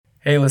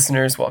Hey,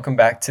 listeners, welcome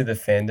back to the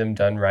Fandom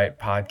Done Right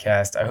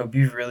podcast. I hope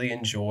you've really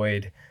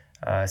enjoyed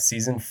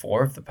season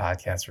 4 of the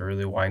podcast. We're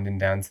really winding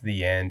down to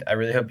the end. I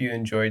really hope you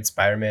enjoyed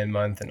Spider Man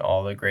month and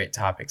all the great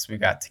topics we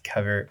got to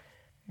cover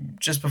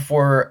just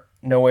before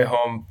No Way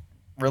Home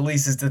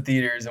releases to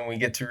theaters and we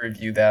get to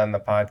review that on the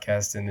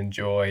podcast and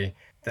enjoy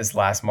this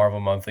last Marvel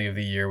Monthly of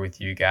the year with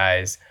you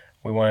guys.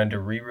 We wanted to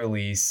re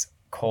release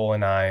Cole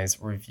and I's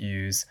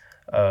reviews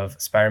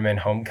of Spider-Man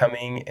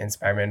Homecoming and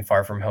Spider-Man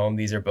Far From Home.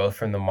 These are both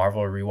from the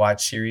Marvel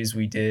Rewatch series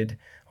we did,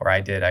 or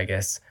I did, I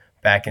guess,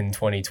 back in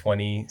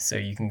 2020. So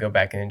you can go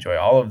back and enjoy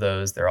all of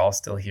those. They're all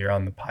still here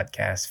on the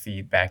podcast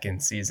feed back in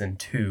season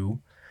 2.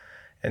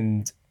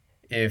 And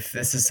if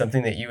this is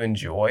something that you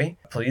enjoy,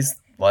 please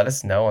let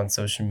us know on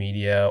social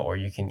media, or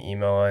you can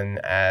email in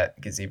at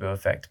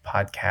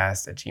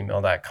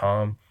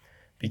gazeboeffectpodcast@gmail.com,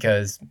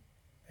 because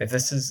if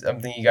this is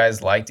something you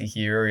guys like to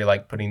hear, or you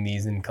like putting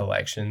these in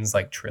collections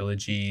like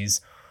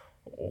trilogies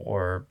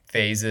or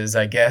phases,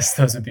 I guess,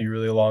 those would be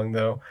really long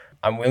though,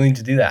 I'm willing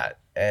to do that,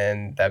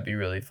 and that'd be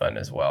really fun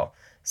as well.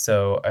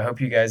 So I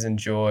hope you guys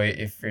enjoy.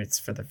 If it's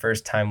for the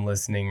first time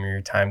listening or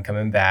your time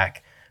coming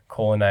back,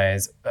 Cole and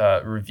I's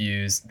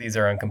reviews, these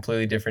are on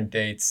completely different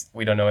dates.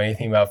 We don't know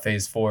anything about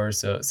phase 4,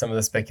 so some of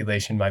the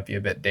speculation might be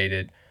a bit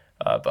dated,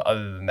 but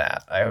other than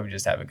that, I hope you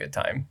just have a good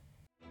time.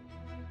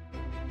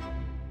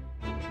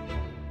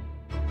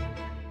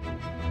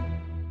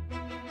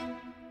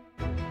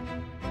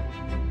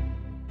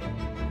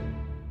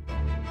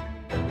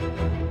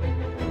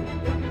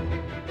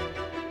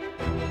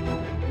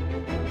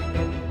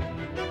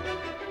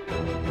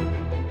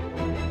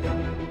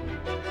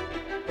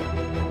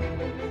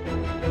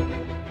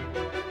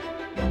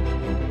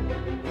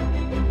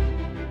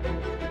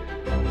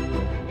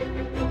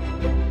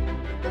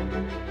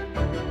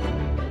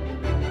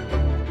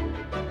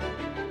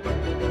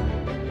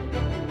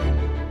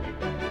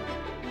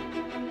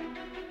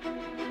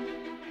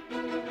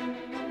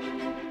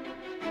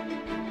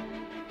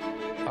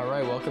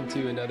 Welcome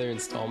to another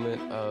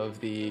installment of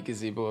the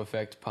Gazebo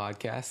Effect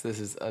podcast. This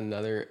is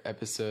another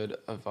episode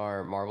of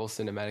our Marvel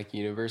Cinematic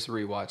Universe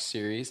rewatch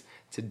series.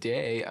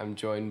 Today, I'm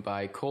joined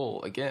by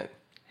Cole again.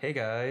 Hey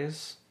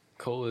guys.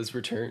 Cole is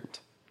returned.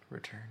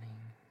 Returned.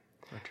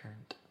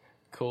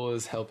 Cole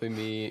is helping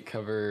me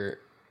cover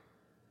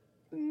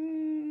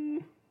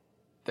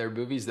they're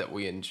movies that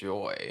we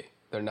enjoy.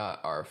 They're not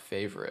our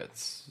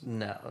favorites.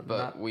 No.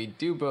 But we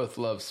do both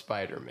love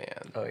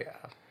Spider-Man. Oh, yeah.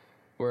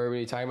 We're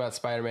going to be talking about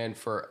Spider-Man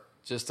for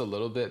just a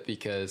little bit,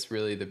 because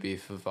really the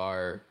beef of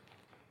our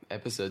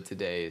episode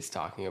today is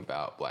talking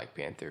about Black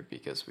Panther,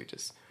 because we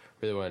just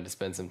really wanted to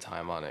spend some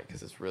time on it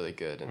because it's really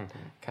good and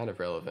kind of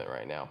relevant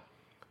right now.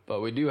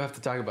 But we do have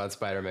to talk about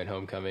Spider-Man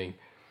Homecoming.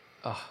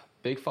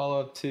 Big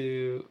follow-up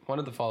to one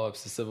of the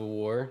follow-ups to Civil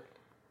War.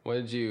 What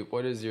is your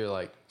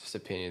just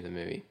opinion of the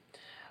movie?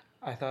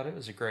 I thought it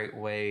was a great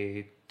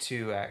way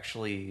to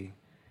actually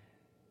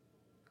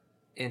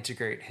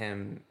integrate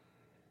him.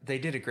 They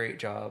did a great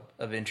job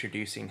of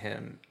introducing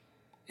him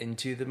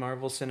into the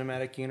Marvel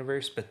Cinematic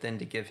Universe, but then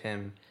to give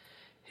him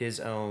his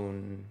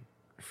own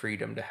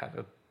freedom to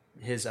have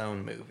his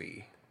own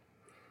movie.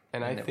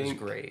 And I think it was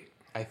great.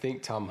 I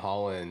think Tom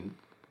Holland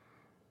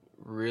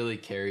really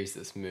carries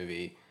this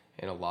movie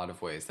in a lot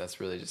of ways.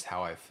 That's really just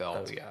how I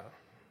felt. Oh, yeah.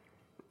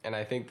 And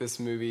I think this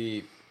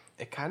movie,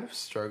 it kind of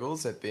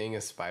struggles at being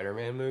a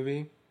Spider-Man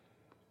movie.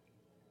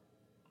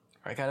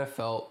 I kind of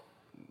felt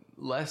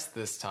less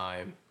this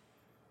time,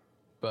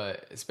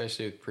 but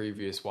especially with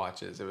previous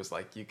watches, it was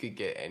like you could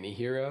get any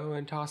hero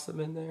and toss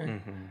them in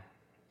there,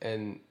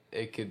 and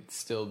it'd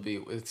still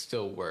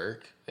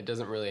work. It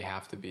doesn't really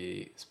have to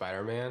be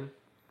Spider-Man.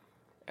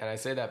 And I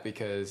say that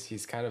because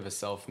he's kind of a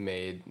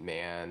self-made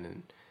man,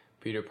 and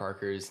Peter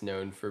Parker is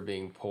known for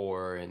being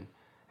poor and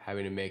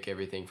having to make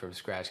everything from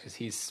scratch because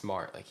he's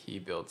smart. Like, he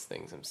builds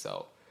things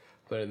himself.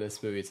 But in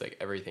this movie, it's like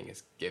everything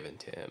is given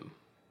to him.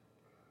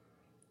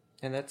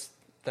 And that's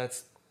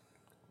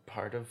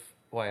part of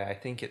why I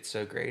think it's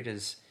so great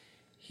is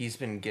he's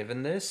been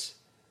given this,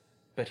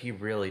 but he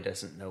really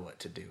doesn't know what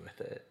to do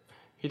with it.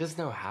 He doesn't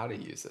know how to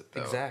use it,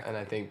 though. Exactly. And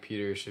I think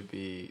Peter should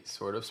be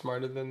sort of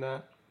smarter than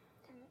that.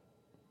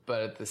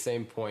 But at the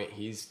same point,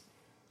 he's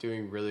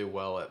doing really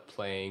well at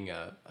playing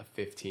a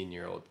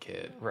 15-year-old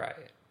kid.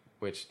 Right.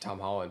 Which Tom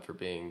Holland, for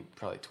being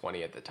probably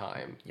 20 at the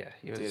time, yeah,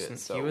 he was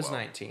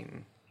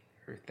 19.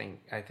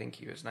 I think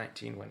he was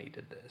 19 when he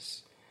did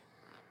this.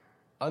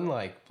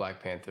 Unlike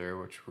Black Panther,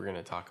 which we're going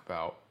to talk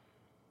about,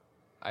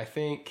 I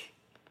think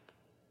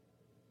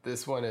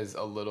this one is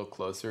a little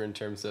closer in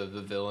terms of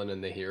the villain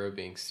and the hero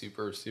being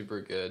super,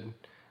 super good.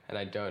 And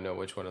I don't know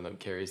which one of them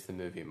carries the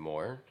movie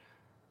more.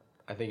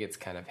 I think it's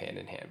kind of hand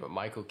in hand. But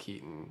Michael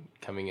Keaton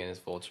coming in as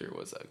Vulture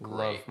was a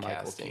great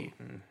casting.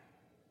 Keaton.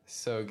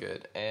 So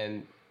good.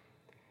 And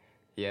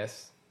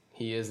yes,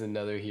 he is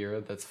another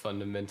hero that's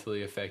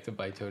fundamentally affected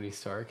by Tony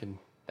Stark, and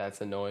that's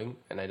annoying,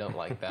 and I don't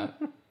like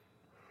that.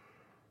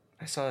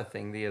 I saw a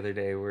thing the other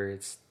day where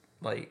it's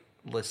like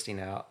listing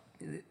out.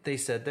 They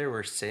said there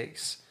were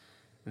 6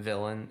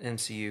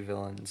 MCU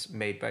villains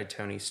made by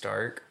Tony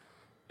Stark,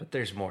 But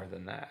there's more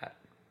than that.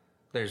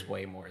 There's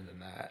way more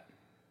than that.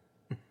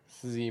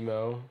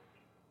 Zemo,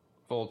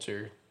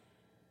 Vulture,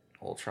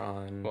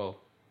 Ultron. well,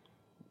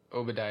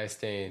 Obadiah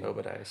Stane,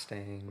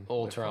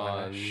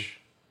 Ultron,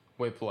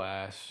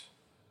 Whiplash.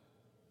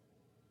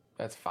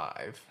 That's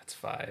 5. That's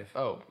 5.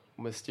 Oh,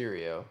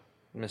 Mysterio.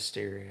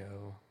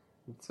 Mysterio.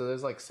 So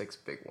there's like 6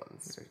 big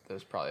ones.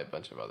 There's probably a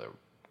bunch of other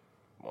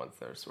ones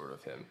that are sort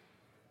of him.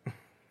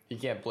 You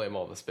can't blame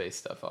all the space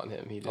stuff on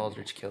him. He didn't.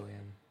 Aldrich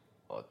Killian.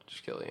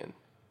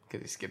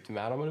 Because he skipped him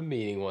out on a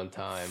meeting one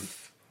time.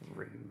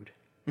 Rude.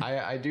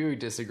 I do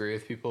disagree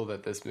with people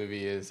that this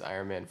movie is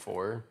Iron Man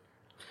 4.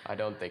 I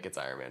don't think it's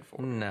Iron Man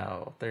 4.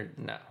 No.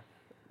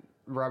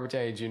 Robert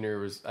Downey Jr.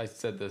 was, I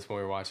said this when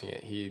we were watching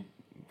it, he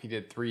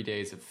did 3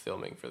 days of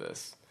filming for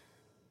this.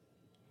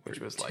 Which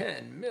was like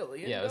 $10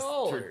 million. Yeah, it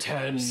was for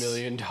 $10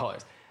 million.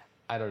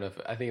 I don't know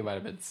I think it might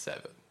have been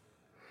 7.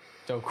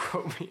 Don't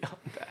quote me on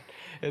that.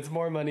 It's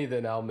more money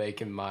than I'll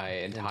make in my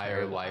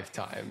entire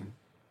lifetime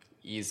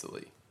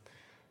easily.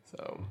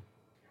 So,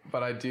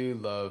 but I do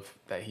love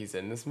that he's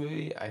in this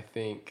movie. I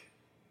think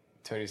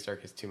Tony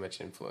Stark has too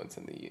much influence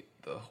in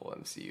the whole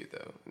MCU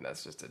though, and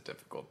that's just a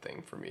difficult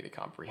thing for me to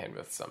comprehend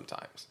with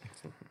sometimes.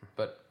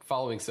 But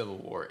following Civil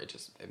War, it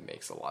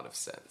makes a lot of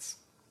sense.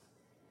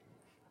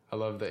 I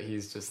love that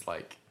he's just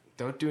like,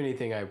 don't do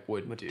anything I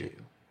would do.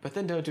 But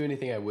then don't do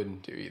anything I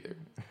wouldn't do either.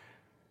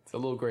 It's a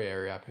little gray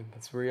area.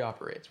 That's where he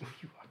operates.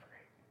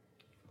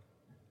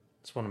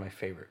 It's one of my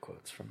favorite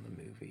quotes from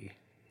the movie.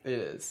 It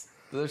is.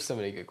 There's so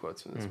many good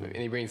quotes from this movie.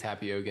 And he brings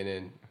Happy Hogan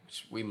in.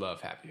 We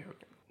love Happy Hogan.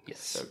 Yes.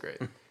 So great.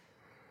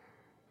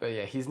 But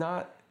yeah, he's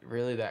not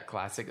really that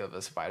classic of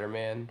a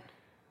Spider-Man.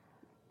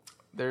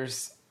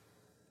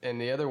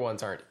 And the other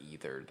ones aren't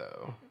either,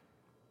 though.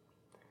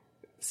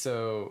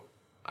 So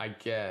I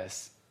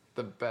guess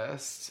the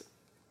best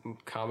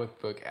comic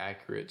book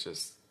accurate,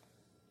 just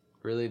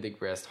really the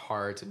best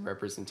heart and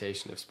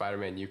representation of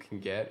Spider-Man you can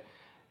get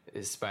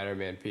is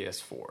Spider-Man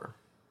PS4.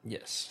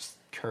 Yes.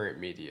 Just current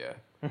media.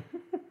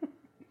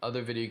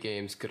 Other video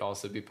games could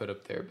also be put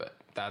up there, but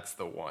that's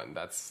the one.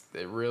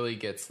 It really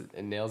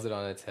it nails it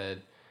on its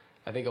head.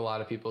 I think a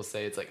lot of people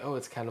say it's like, oh,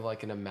 it's kind of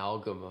like an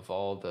amalgam of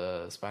all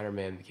the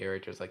Spider-Man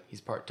characters. Like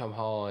he's part Tom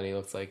Holland, he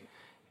looks like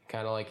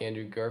kind of like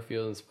Andrew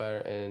Garfield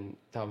and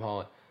Tom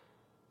Holland.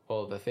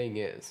 Well, the thing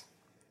is,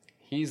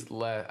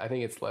 I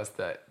think it's less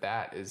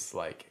that is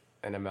like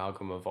an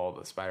amalgam of all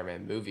the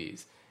Spider-Man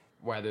movies,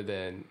 rather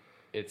than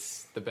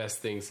it's the best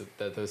things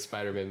that those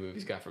Spider-Man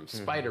movies got from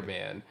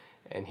Spider-Man,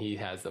 and he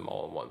has them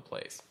all in one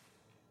place.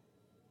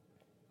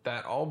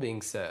 That all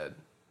being said,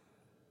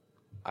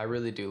 I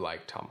really do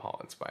like Tom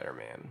Holland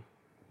Spider-Man.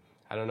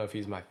 I don't know if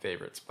he's my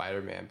favorite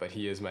Spider-Man, but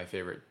he is my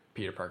favorite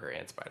Peter Parker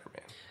and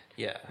Spider-Man.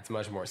 Yeah. It's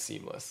much more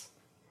seamless.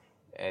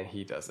 And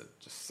he does it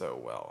just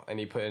so well. And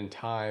he put in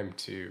time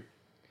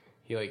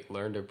he like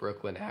learned a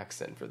Brooklyn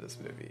accent for this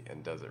movie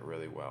and does it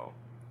really well.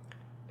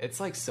 It's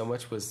like so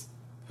much was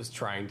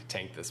trying to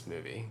tank this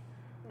movie.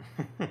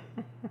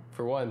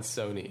 For one,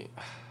 Sony.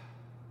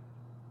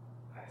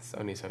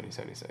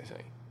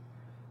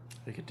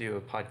 We could do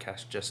a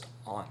podcast just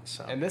on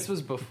Sony. And this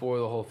was before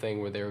the whole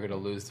thing where they were going to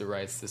lose the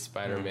rights to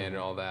Spider-Man and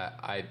all that.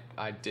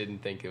 I didn't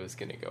think it was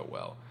going to go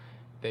well.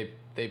 They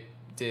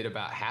did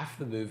about half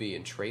the movie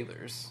in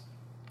trailers.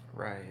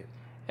 Right.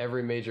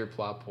 Every major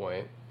plot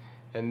point.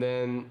 And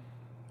then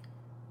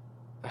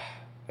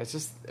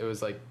it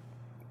was like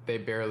they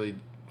barely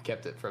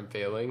kept it from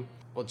failing.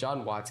 Well,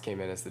 John Watts came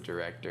in as the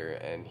director,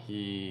 and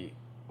he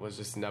was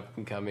just an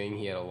up-and-coming.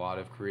 He had a lot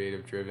of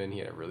creative driven. He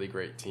had a really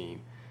great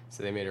team.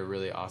 So they made a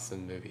really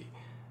awesome movie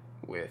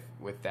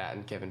with that,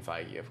 and Kevin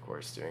Feige, of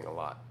course, doing a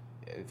lot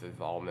of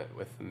involvement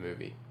with the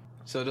movie.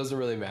 So it doesn't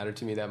really matter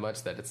to me that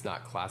much that it's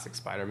not classic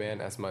Spider-Man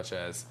as much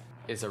as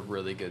it's a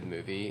really good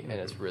movie, and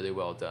it's really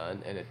well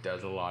done, and it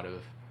does a lot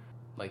of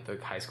like the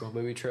high school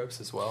movie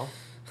tropes as well,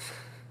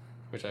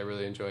 which I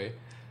really enjoy.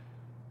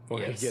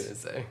 What are you gonna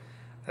say?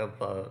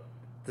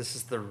 This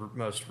is the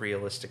most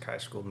realistic high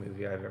school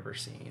movie I've ever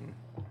seen.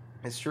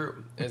 It's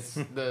true. It's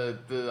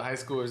the high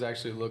schoolers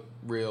actually look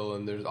real,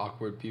 and there's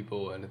awkward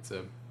people, and it's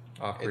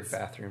awkward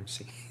bathroom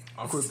scene.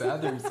 Awkward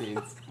bathroom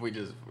scenes. We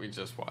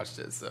just watched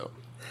it, so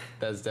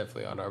that's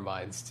definitely on our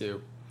minds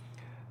too.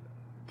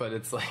 But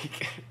it's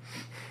like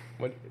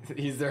when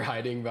he's there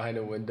hiding behind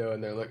a window,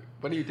 and they're like,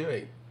 "What are you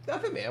doing?"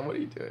 "Nothing, man. What are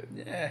you doing?"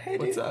 "Yeah, hey,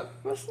 what's dude, up?"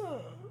 "What's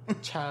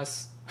up?"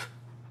 Chess.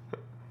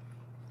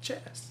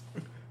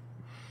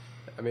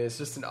 I mean,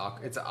 it's an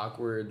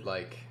awkward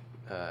like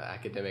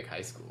academic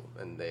high school,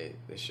 and they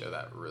show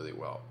that really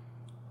well.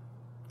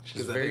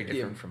 It's very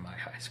different from my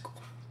high school.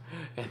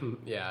 And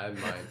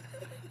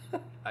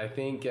mine. I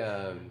think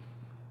The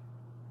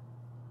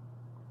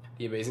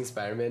Amazing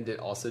Spider-Man did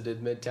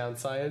Midtown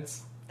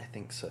Science. I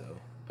think so.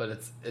 But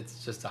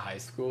it's just a high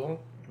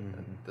school.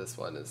 And this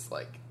one is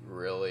like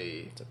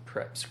really... It's a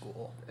prep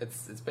school.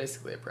 It's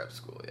basically a prep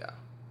school, yeah.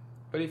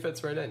 But he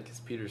fits right in because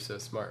Peter's so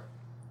smart.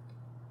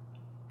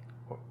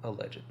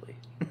 Allegedly.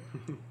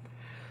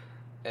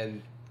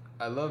 And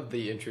I love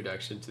the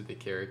introduction to the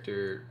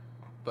character,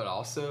 but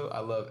also I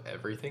love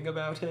everything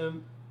about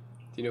him.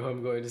 Do you know who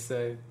I'm going to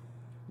say?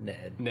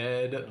 Ned.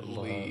 Ned Love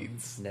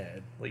Leeds.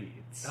 Ned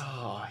Leeds.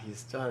 Oh,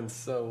 he's done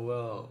so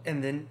well.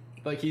 And then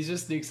Like, he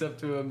just sneaks up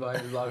to him behind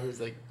his locker.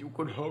 He's like, "You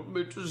can help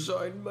me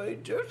design my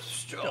Death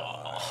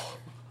Star."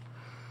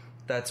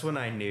 that's when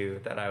I knew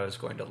that I was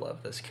going to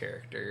love this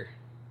character.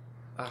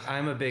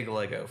 I'm a big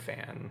Lego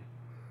fan.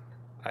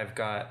 I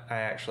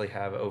actually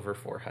have over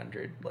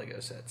 400 Lego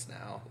sets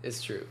now.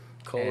 It's true.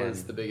 Cole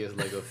is the biggest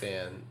Lego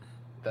fan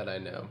that I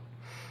know.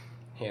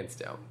 Hands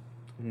down.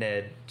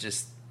 Ned,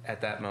 just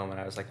at that moment,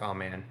 I was like, oh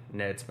man,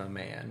 Ned's my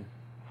man.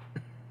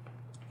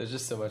 There's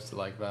just so much to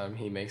like about him.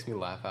 He makes me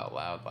laugh out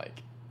loud,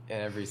 like, in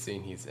every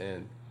scene he's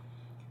in.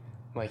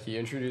 Like, he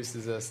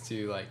introduces us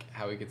to, like,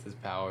 how he gets his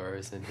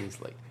powers, and he's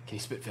like, "Can you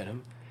spit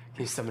venom?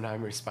 Can you summon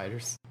Ivory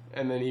spiders?"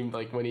 And then he,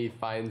 like, when he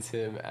finds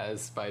him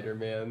as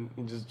Spider-Man,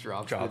 he just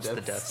drops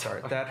the Death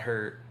Star. That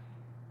hurt.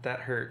 That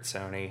hurt,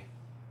 Sony.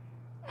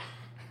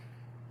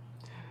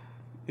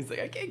 He's like,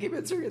 "I can't keep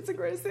it straight. It's the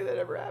greatest thing that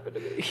ever happened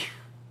to me."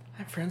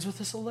 I'm friends with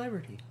a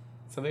celebrity.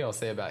 Something I'll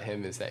say about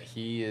him is that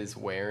he is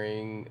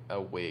wearing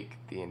a wig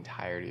the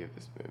entirety of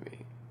this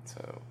movie.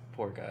 So,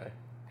 Poor guy.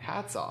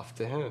 hats off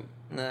to him.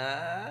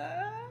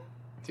 Nah.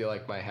 Do you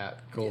like my hat?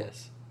 Cool.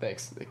 Yes.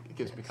 Thanks. It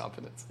gives me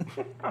confidence.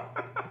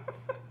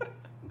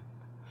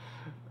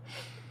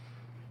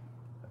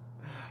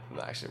 I'm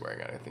not actually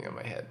wearing anything on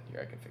my head.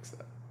 Here, I can fix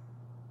that.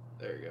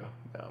 There you go.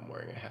 Now I'm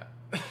wearing a hat.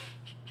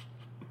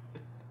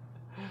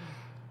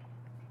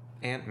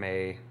 Aunt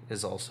May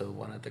is also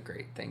one of the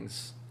great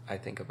things I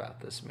think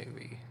about this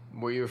movie.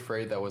 Were you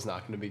afraid that was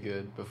not going to be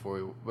good before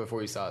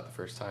you saw it the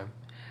first time?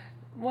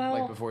 Well,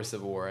 Like before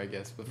Civil War, I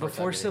guess.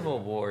 before Civil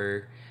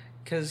War,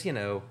 because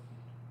Aunt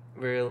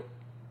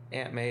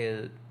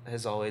May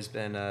has always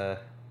been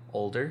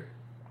older,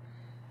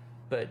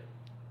 but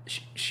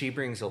she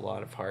brings a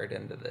lot of heart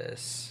into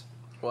this.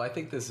 Well, I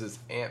think this is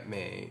Aunt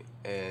May,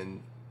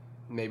 and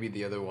maybe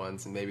the other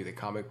ones, and maybe the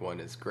comic one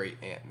is Great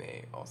Aunt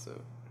May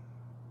also,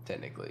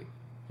 technically.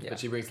 Yeah. But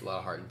she brings a lot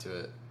of heart into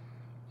it.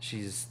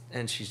 She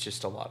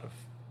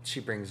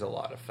brings a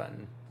lot of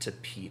fun to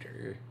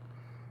Peter,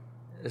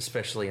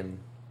 especially in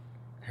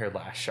her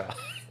last shot.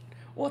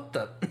 What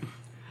the?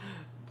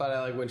 But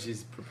I like when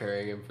she's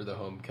preparing him for the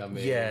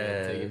homecoming Yes,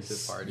 and taking him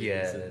to parties.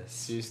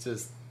 yes.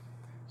 And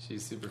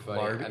she's super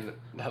funny.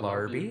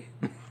 Larby?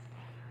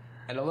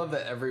 And I love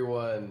that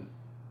everyone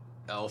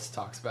else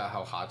talks about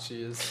how hot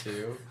she is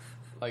too,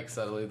 like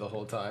subtly the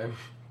whole time.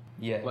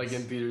 Yes. Like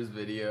in Peter's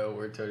video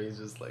where Tony's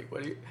just like,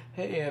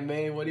 "Hey Aunt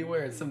May, what are you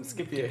wearing? Some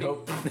Skippy, I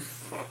hope."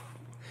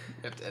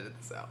 You have to edit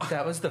this out.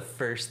 That was the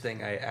first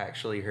thing I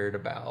actually heard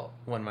about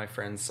when my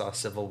friends saw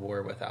Civil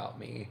War without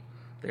me.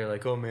 They're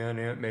like, "Oh man,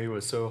 Aunt May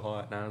was so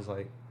hot," and I was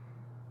like,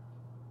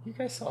 "You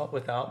guys saw it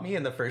without me,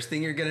 and the first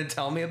thing you're gonna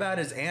tell me about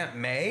is Aunt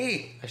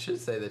May?" I should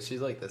say that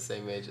she's like the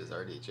same age as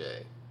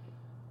RDJ.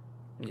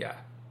 Yeah.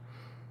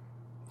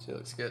 She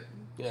looks good.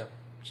 Yeah.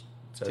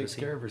 So Takes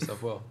care of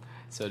herself well.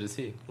 So does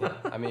he. Yeah.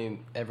 I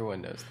mean,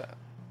 everyone knows that.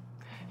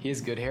 He has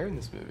good hair in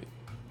this movie.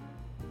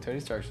 Tony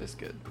Stark's just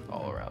good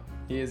all around.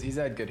 He's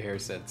had good hair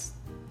since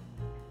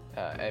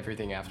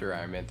everything after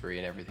Iron Man 3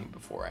 and everything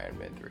before Iron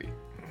Man 3.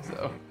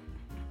 So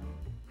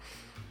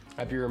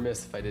I'd be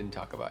remiss if I didn't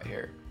talk about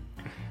hair.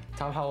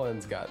 Tom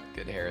Holland's got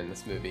good hair in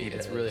this movie.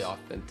 It's really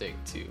authentic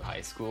to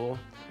high school,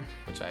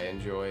 which I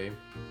enjoy.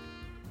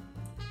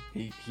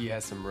 He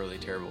has some really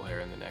terrible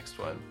hair in the next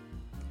one.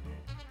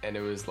 And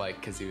it was like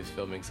because he was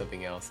filming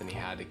something else and he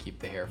had to keep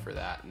the hair for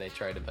that, and they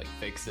tried to like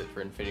fix it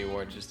for Infinity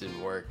War, it just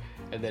didn't work.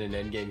 And then in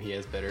Endgame he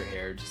has better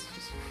hair just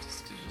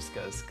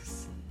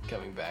because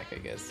coming back, I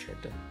guess.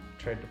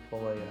 Tried to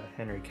pull a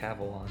Henry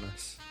Cavill on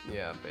us.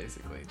 Yeah,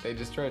 basically. They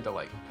just tried to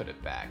like put it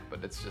back,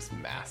 but it's just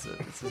massive.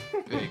 It's this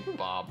big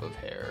bob of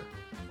hair.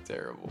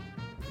 Terrible.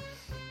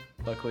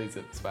 Luckily it's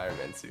in the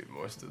Spider-Man suit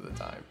most of the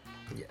time.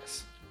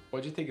 Yes.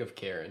 What'd you think of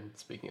Karen,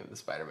 speaking of the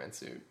Spider-Man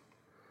suit?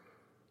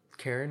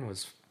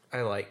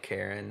 I like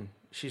Karen.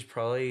 She's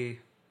probably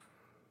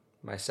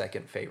my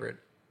second favorite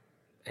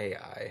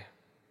AI.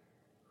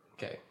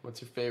 Okay,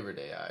 what's your favorite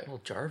AI? Well,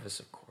 Jarvis,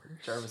 of course.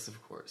 Jarvis,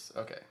 of course.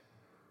 Okay.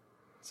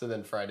 So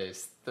then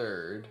Friday's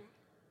third.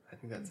 I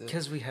think that's it.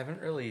 Because we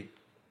haven't really...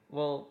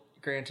 Well,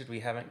 granted,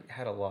 we haven't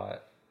had a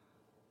lot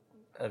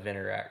of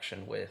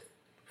interaction with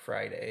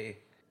Friday,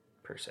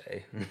 per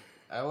se.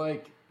 I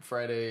like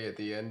Friday at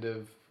the end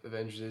of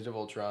Avengers Age of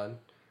Ultron.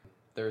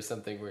 There was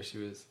something where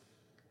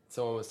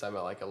someone was talking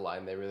about like a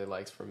line they really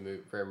likes from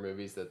rare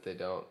movies that they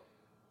don't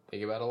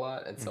think about a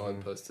lot, and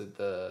someone posted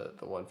the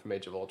one from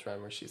Age of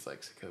Ultron where she's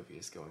like, "Sokovia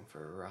is going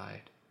for a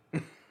ride."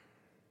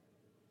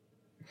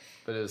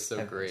 But it was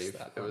so grave.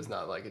 It was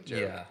not like a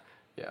joke.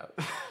 Yeah.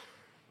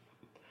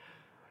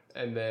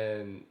 And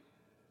then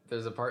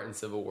there's a part in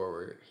Civil War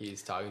where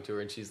he's talking to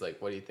her and she's like,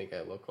 "What do you think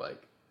I look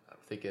like?" I'm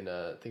thinking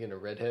a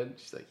redhead.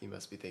 She's like, "You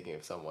must be thinking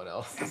of someone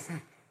else."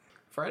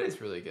 Friday's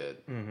really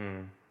good.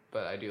 Mm-hmm.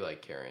 But I do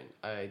like Karen.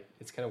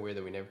 It's kind of weird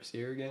that we never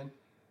see her again.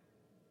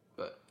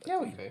 But yeah,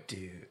 we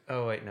do.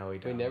 Oh wait, no, we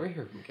don't. We never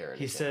hear from Karen.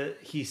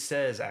 He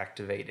says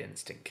activate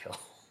instant kill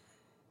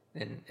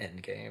in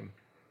Endgame,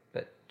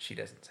 but she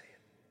doesn't say it.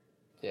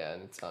 Yeah,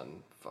 and it's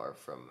on Far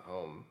From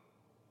Home.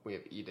 We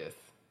have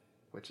Edith,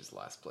 which is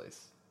last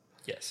place.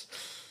 Yes.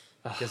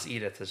 Because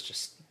Edith is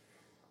just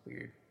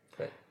weird.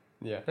 But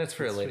Yeah. that's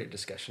for a later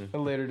discussion. A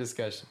later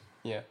discussion.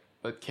 Yeah.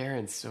 But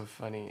Karen's so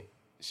funny.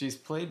 She's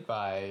played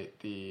by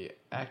the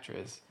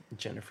actress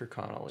Jennifer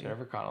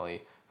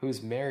Connelly,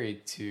 who's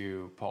married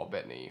to Paul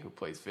Bettany, who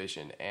plays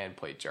Vision and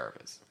played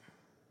Jarvis.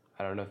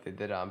 I don't know if they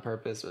did it on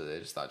purpose or they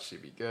just thought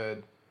she'd be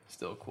good.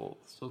 Still cool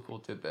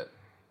tidbit.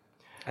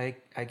 I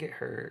get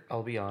her,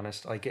 I'll be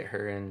honest, I get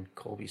her and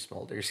Colby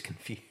Smulders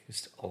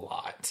confused a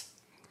lot.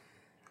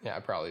 Yeah,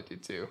 I probably do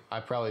too.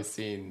 I've probably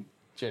seen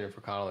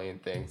Jennifer Connelly in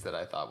things that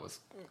I thought was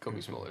Kobe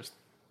Smulders.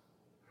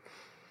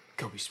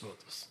 Kobe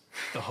Smulders.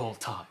 The whole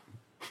time.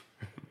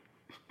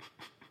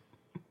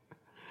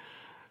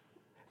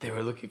 They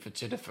were looking for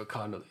Jennifer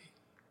Connelly,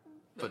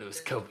 but it was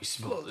Kobe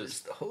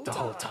Smulders the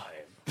whole time.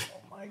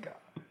 Oh my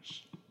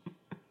gosh.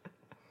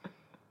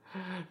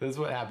 This is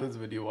what happens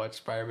when you watch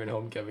Spider-Man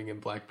Homecoming and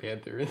Black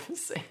Panther in the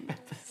same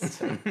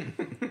episode.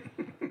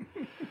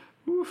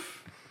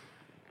 Oof.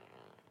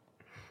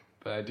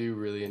 But I do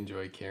really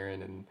enjoy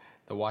Karen, and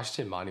the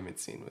Washington Monument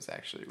scene was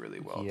actually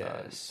really well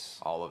done.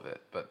 All of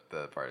it. But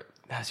the part,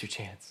 now's your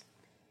chance.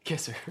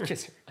 Kiss her.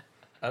 Kiss her.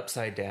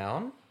 Upside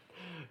down?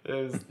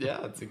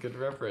 It's a good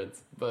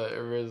reference. But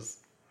it was...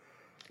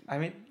 I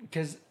mean,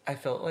 because I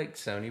felt like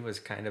Sony was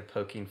kind of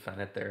poking fun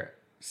at their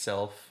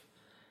self.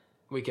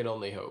 We can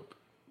only hope.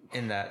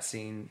 In that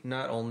scene,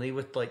 not only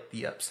with like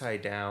the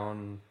upside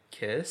down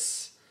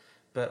kiss,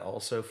 but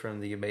also from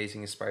the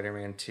Amazing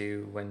Spider-Man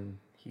 2 when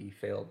he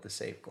failed to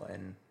save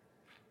Gwen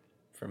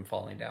from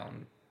falling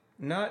down.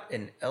 Not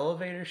an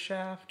elevator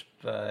shaft,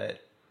 but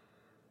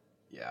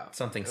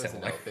something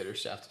similar. An elevator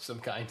shaft of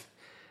some kind.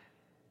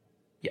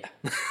 Yeah.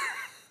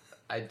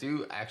 I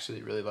do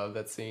actually really love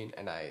that scene,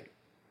 and I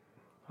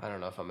don't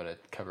know if I'm going to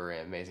cover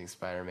Amazing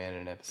Spider-Man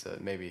in an episode.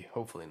 Maybe,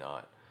 hopefully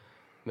not.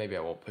 Maybe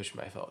I won't push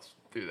myself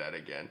through that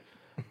again.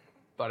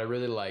 But I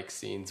really like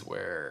scenes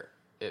where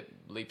it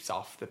leaps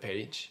off the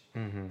page.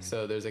 Mm-hmm.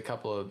 So there's a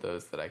couple of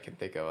those that I can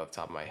think of off the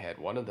top of my head.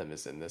 One of them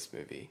is in this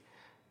movie,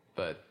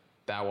 but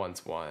that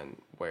one's one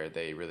where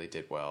they really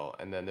did well.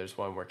 And then there's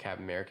one where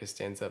Captain America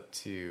stands up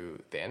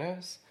to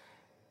Thanos.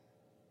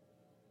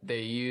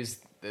 They use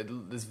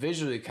this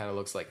visually kind of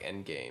looks like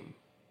Endgame.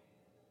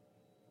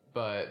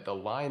 But the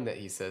line that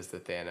he says to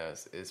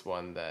Thanos is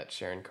one that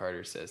Sharon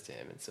Carter says to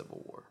him in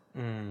Civil War.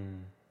 Mm.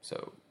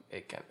 So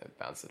it kind of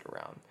bounces it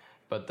around.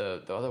 But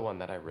the other one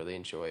that I really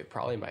enjoy,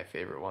 probably my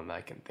favorite one that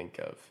I can think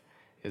of,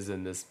 is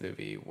in this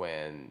movie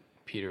when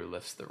Peter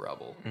lifts the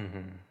rubble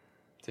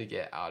to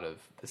get out of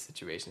the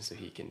situation so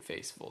he can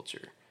face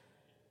Vulture.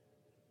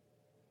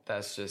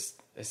 That's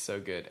just, it's so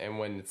good. And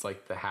when it's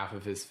like the half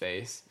of his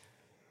face.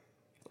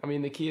 I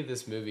mean, the key of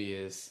this movie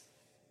is,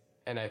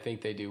 and I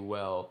think they do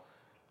well,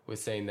 with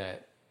saying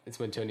that it's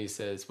when Tony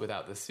says,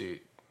 without the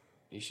suit,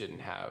 you shouldn't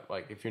have,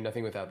 like, if you're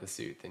nothing without the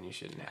suit, then you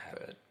shouldn't have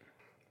it.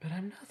 But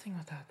I'm nothing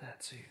without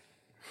that suit.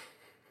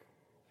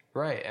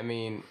 Right. I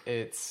mean,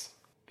 it's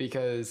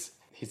because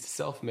he's a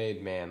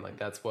self-made man. Like,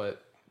 that's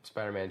what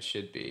Spider-Man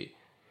should be.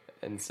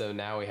 And so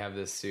now we have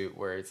this suit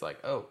where it's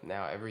like, oh,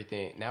 now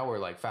we're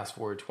like fast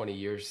forward 20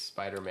 years,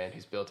 Spider-Man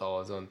who's built all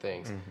his own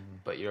things,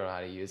 but you don't know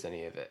how to use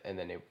any of it. And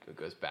then it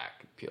goes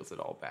back, peels it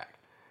all back.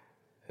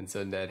 And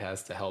so Ned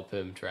has to help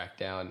him track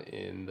down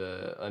in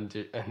the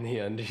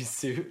undie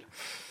suit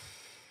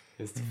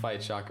is to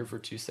fight Shocker for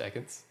 2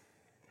 seconds.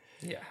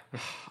 Yeah.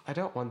 I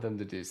don't want them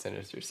to do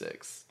Sinister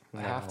Six. No.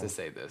 I have to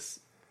say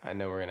this. I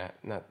know we're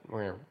gonna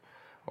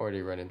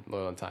already running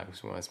low on time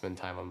because we want to spend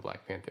time on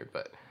Black Panther,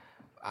 but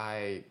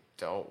I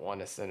don't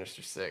want a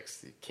Sinister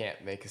Six. You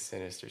can't make a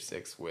Sinister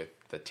Six with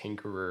the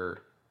Tinkerer,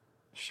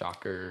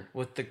 Shocker,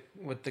 with the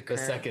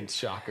second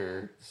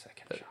Shocker,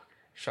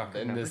 Shocker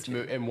in this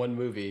in one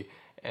movie,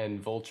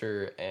 and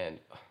Vulture and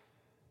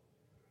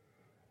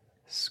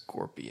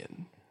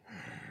Scorpion.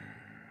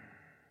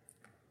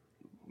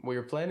 We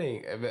were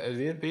planning at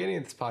the beginning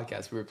of this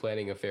podcast. We were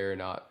planning a Fair or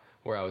Not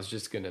where I was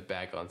just gonna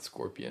bag on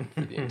Scorpion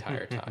for the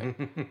entire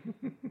time.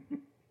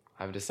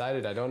 I've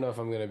decided I don't know if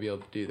I'm gonna be able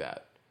to do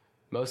that.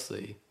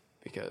 Mostly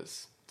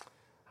because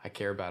I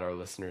care about our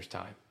listeners'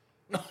 time.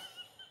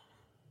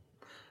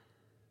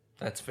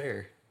 That's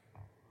fair.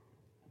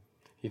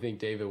 You think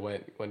David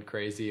went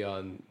crazy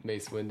on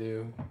Mace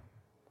Windu?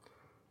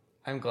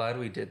 I'm glad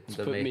we did.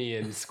 Put me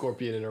and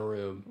Scorpion in a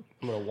room.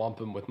 I'm gonna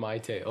whomp him with my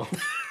tail.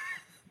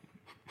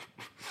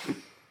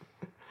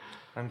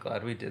 I'm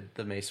glad we did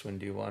the Mace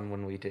Windu one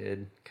when we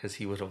did, because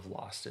he would have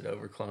lost it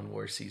over Clone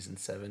Wars Season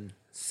 7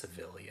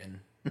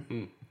 Civilian.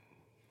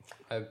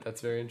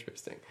 That's very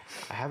interesting.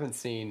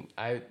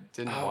 I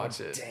didn't watch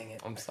it. Dang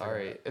it. I'm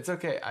sorry. It's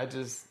okay.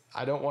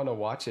 I don't want to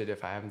watch it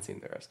if I haven't seen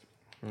the rest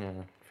of it.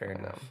 Yeah, fair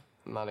enough.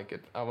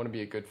 I want to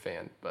be a good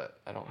fan, but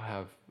I don't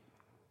have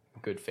a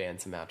good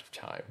fan's amount of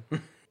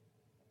time.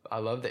 I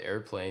love the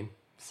airplane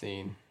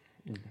scene.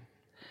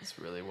 It's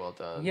really well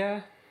done.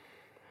 Yeah.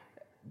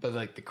 But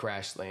like the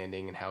crash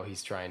landing and how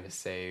he's trying to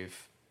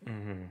save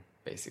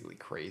basically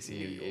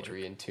crazy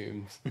Adrian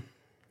Toomes.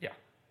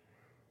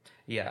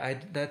 Yeah,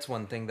 that's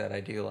one thing that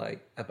I do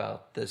like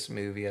about this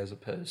movie as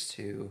opposed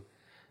to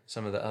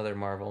some of the other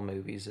Marvel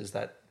movies is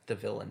that the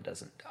villain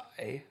doesn't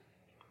die.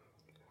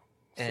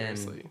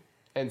 Seriously.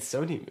 And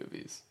Sony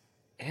movies.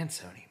 And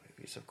Sony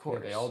movies, of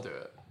course. Yeah, they all do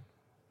it.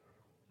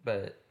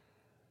 But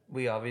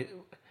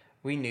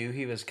we knew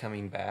he was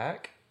coming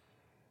back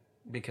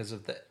because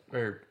of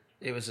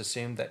it was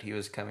assumed that he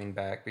was coming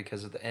back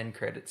because of the end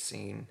credits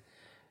scene.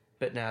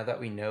 But now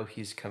that we know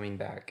he's coming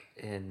back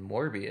in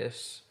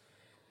Morbius,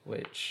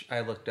 which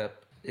I looked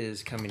up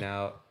is coming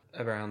out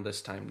around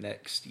this time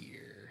next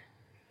year.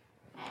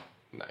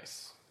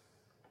 Nice.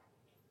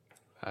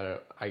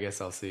 I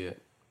guess I'll see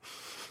it.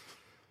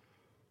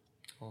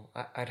 Well,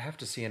 I'd have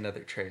to see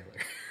another trailer.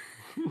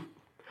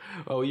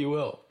 Oh, you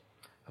will.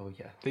 Oh,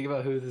 yeah. Think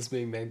about who this is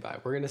being made by.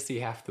 We're gonna see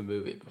half the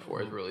movie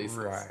before it releases.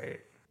 Right.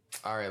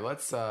 All right,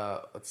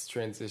 let's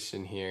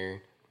transition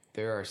here.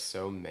 There are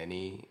so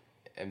many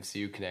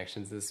MCU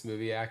connections in this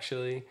movie.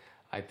 Actually,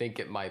 I think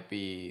it might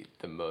be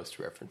the most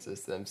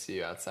references to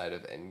MCU outside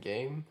of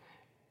Endgame.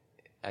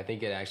 I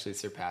think it actually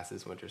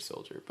surpasses Winter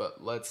Soldier.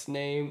 But let's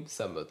name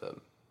some of them.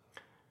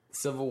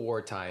 Civil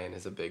War tie-in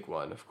is a big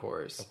one, of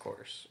course. Of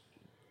course.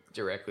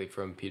 Directly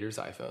from Peter's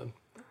iPhone.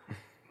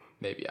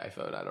 Maybe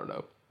iPhone, I don't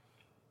know.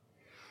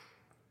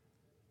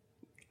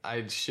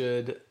 I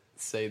should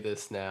say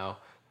this now.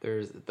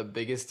 There's the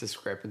biggest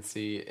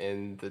discrepancy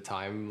in the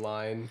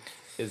timeline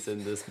is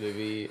in this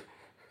movie.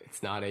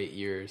 It's not 8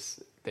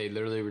 years. They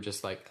literally were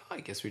just like, oh, I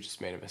guess we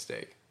just made a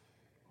mistake.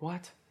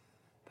 What?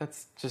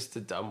 That's just a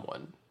dumb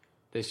one.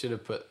 They should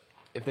have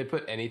if they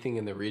put anything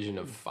in the region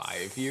of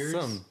 5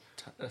 years.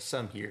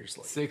 Some years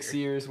later. 6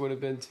 years would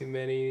have been too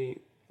many.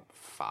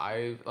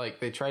 5, like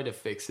they tried to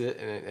fix it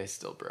and it's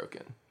still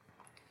broken.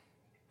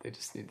 They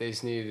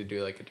just needed to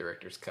do like a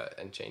director's cut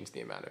and change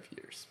the amount of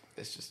years.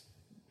 It's just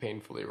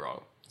painfully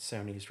wrong.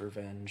 Sony's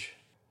revenge.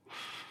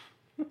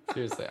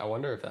 Seriously, I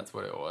wonder if that's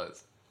what it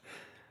was.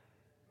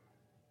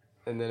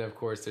 And then of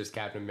course there's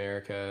Captain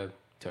America,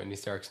 Tony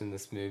Stark's in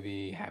this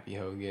movie, Happy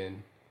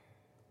Hogan.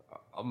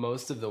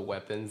 Most of the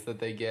weapons that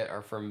they get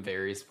are from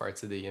various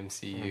parts of the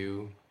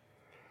MCU.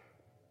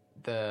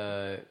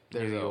 There's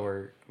New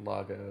York,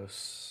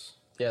 Lagos.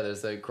 Yeah,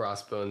 there's a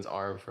Crossbones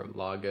arm from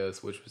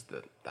Lagos, which was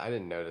I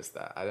didn't notice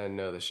that. I didn't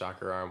know the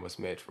Shocker arm was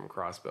made from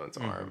Crossbones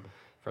arm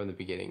from the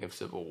beginning of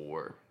Civil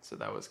War. So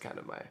that was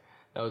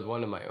that was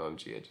one of my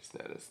OMG. I just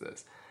noticed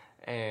this.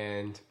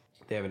 And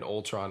they have an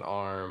Ultron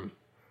arm.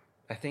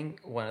 I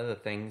think one of the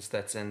things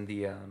that's in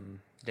the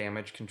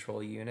damage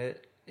control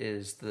unit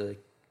is the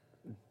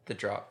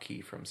drop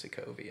key from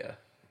Sokovia.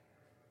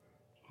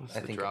 What's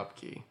the drop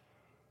key?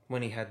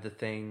 When he had the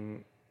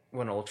thing,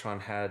 when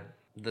Ultron had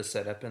the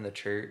setup in the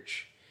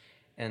church,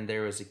 and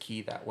there was a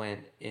key that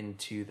went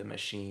into the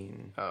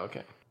machine. Oh,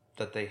 okay.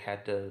 That they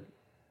had to.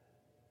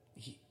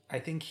 I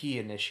think he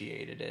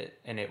initiated it,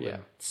 and it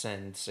would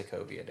send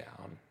Sokovia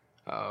down.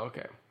 Oh,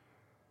 okay.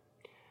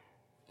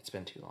 It's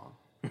been too long.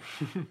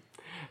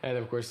 And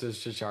of course, there's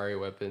Chitauri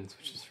weapons,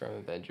 which is from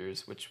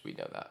Avengers, which we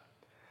know that.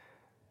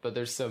 But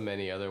there's so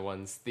many other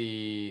ones.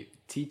 The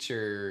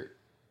teacher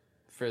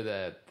for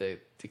the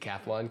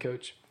decathlon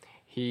coach,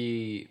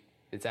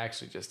 it's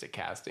actually just a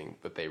casting,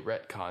 but they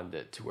retconned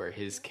it to where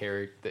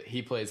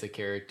he plays a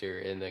character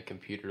in the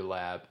computer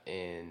lab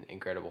in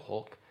Incredible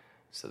Hulk.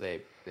 So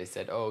they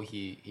said, oh,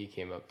 he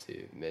came up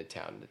to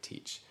Midtown to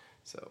teach.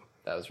 So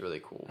that was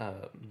really cool.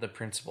 The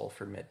principal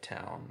for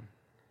Midtown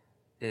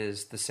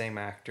is the same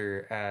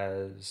actor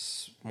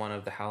as one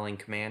of the Howling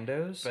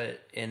Commandos,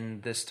 but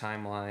in this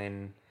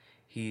timeline,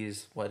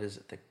 he's, what is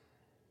it?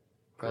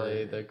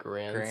 Probably the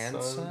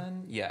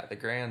grandson? Yeah, the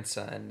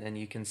grandson. And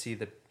you can see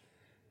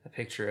a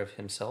picture of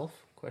himself,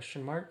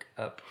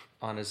 up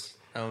on his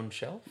own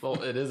shelf.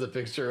 Well, it is a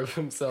picture of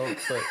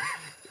himself, but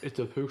it's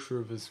a picture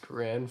of his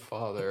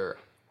grandfather,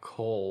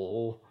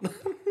 Cole.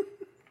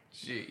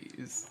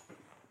 Jeez.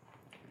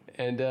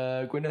 And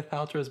Gwyneth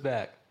Paltrow's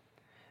back.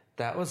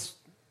 That was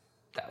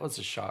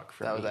a shock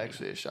for me. That was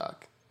actually a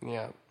shock.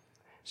 Yeah.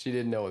 She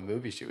didn't know what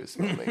movie she was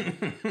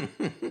filming.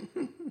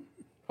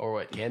 Or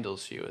what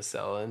candles she was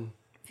selling.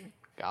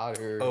 Got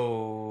her.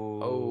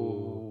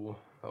 Oh,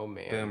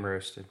 man. Boom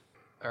roasted.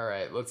 All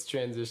right, let's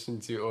transition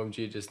to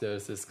OMG. Just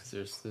noticed this because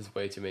there's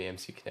way too many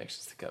MC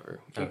connections to cover.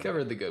 We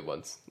covered the good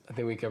ones. I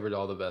think we covered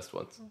all the best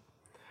ones.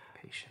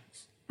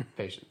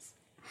 Patience.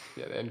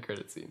 Yeah, the end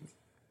credit scenes.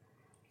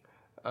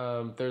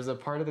 There's a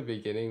part of the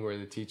beginning where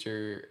the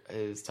teacher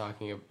is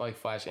talking like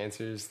Flash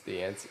answers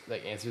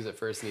answers at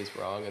first and he's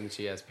wrong, and then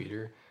she asks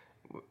Peter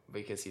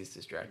because he's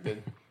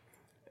distracted,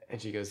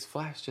 and she goes,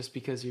 "Flash, just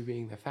because you're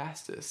being the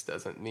fastest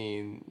doesn't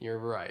mean you're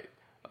right."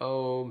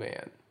 Oh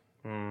man.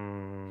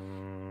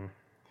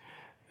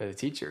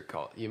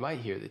 You might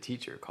hear the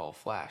teacher call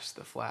Flash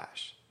the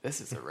Flash. This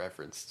is a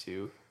reference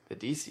to the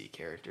DC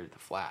character, the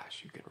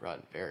Flash, who can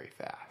run very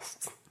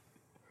fast.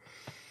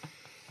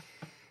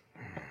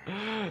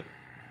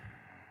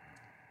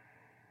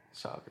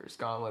 Shocker's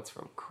gauntlets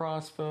from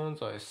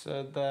Crossbones. I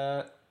said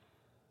that.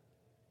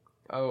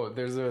 Oh,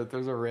 there's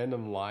a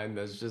random line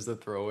that's just a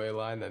throwaway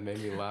line that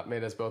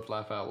made us both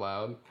laugh out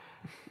loud.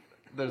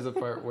 There's a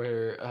part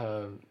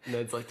where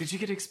Ned's like, "Did you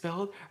get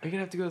expelled? Are you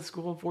gonna have to go to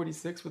school in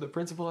 46 where the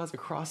principal has a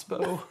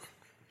crossbow?"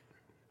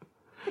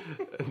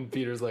 And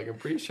Peter's like, "I'm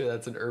pretty sure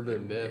that's an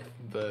urban myth,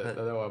 but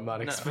no, I'm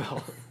not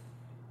expelled."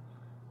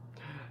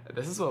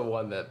 This is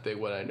one that big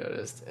one I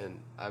noticed, and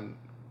I'm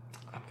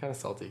kind of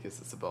salty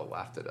because Isabel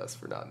laughed at us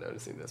for not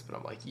noticing this, but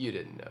I'm like, you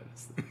didn't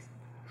notice this.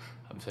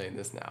 I'm saying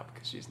this now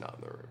because she's not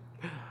in the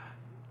room.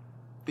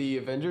 The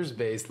Avengers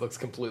base looks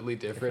completely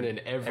different in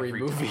every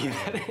movie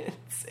that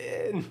it's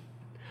in.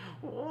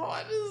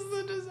 What is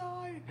the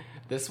design?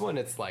 This one,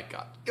 it's like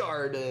got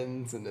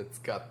gardens and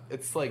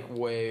it's like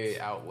way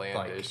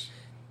outlandish.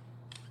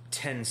 Like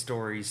 10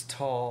 stories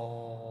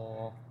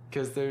tall.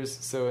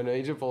 Because in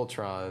Age of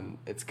Ultron,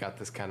 it's got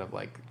this kind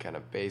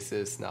of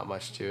basis, not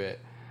much to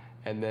it.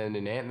 And then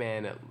in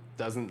Ant-Man, it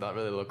doesn't not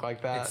really look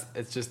like that.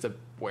 It's just a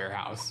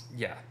warehouse.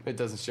 Yeah. It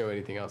doesn't show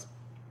anything else.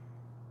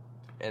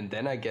 And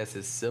then I guess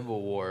is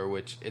Civil War,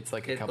 which it's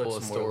like a couple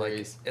of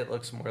stories. It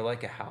looks more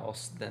like a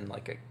house than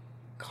like a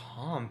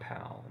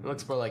compound. It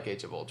looks more like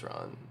Age of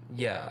Ultron.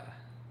 Yeah.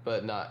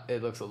 But not,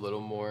 it looks a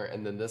little more,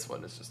 and then this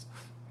one is just...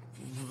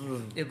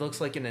 It looks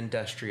like an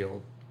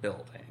industrial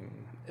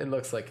building. It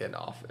looks like it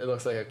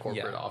looks like a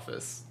corporate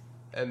office.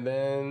 And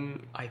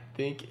then I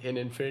think in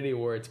Infinity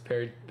War it's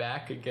paired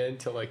back again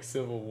to like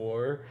Civil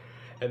War,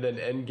 and then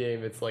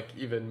Endgame it's like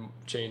even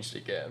changed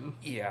again.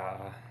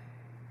 Yeah.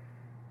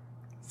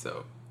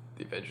 So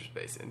the Avengers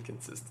base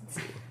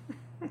inconsistency.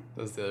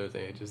 That's the other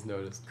thing I just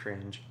noticed.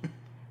 Cringe.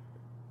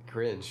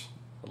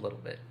 A little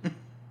bit.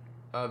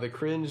 The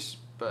cringe,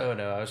 but oh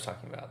no, I was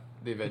talking about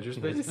the Avengers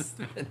base.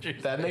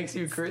 That makes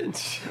you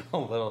cringe a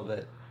little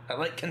bit. I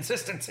like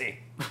consistency.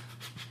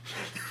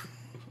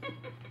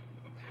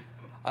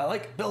 I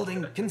like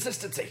building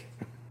consistency.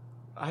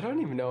 I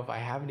don't even know if I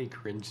have any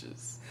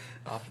cringes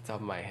off the top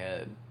of my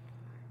head.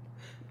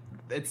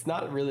 It's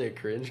not really a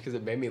cringe because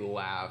it made me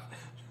laugh.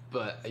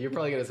 But you're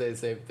probably going to say the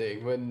same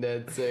thing when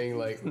Ned's saying,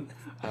 like,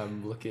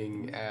 I'm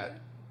looking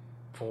at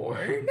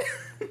porn.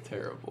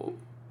 Terrible.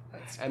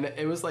 And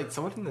it was like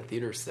someone in the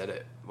theater said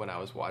it when I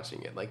was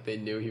watching it. Like, they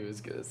knew he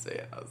was going to say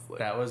it. I was like...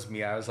 That was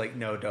me. I was like,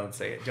 no, don't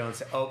say it. Don't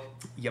say it. Oh,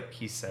 yep,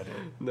 he said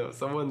it. No,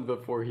 someone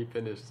before he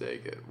finished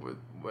saying it,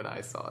 when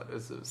I saw it, it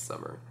was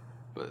summer.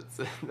 But it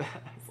said that.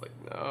 I was like,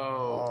 no.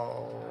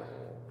 Oh.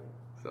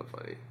 So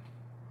funny.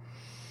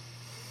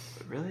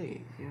 But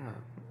really, yeah.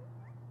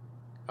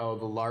 Oh,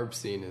 the LARP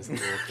scene is a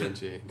little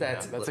cringy.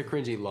 That's a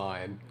cringy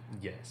line.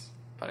 Yes.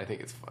 But I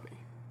think it's funny.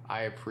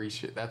 I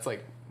appreciate... That's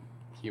like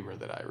humor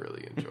that I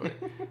really enjoy.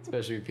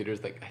 Especially when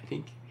Peter's like, I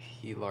think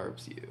he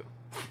LARPs you.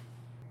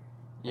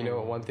 You know,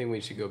 one thing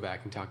we should go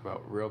back and talk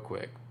about real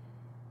quick.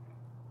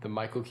 The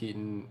Michael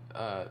Keaton,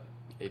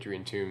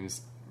 Adrian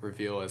Toomes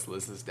reveal as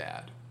Liz's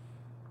dad.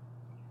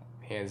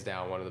 Hands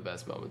down, one of the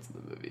best moments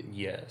in the movie.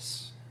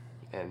 Yes.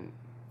 And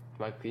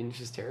Michael Keaton's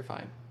just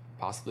terrifying.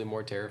 Possibly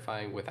more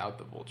terrifying without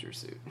the vulture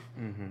suit.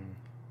 Mm-hmm.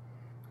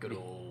 Good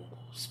old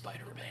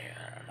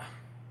Spider-Man.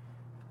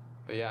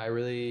 But yeah, I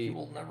really... You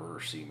will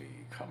never see me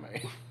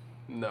coming.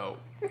 No.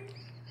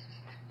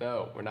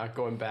 No, we're not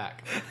going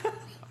back.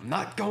 I'm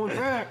not going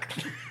back!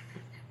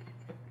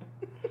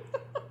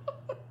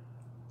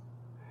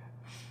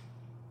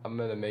 I'm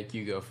gonna make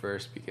you go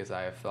first because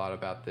I have thought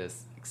about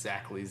this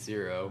exactly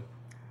zero.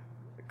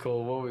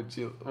 Cole,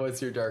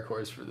 what's your dark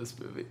horse for this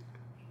movie?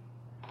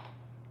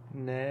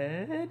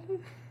 Ned?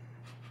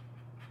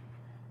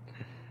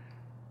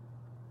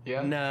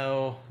 Yeah?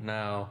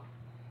 No.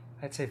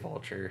 I'd say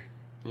Vulture.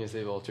 You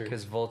say Vulture?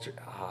 Because Vulture,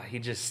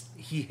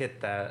 he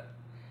hit that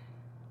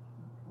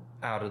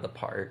out of the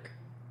park.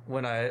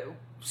 When I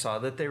saw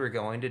that they were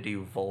going to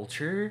do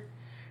Vulture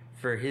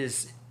for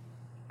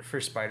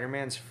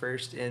Spider-Man's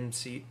first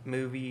MC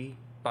movie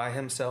by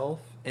himself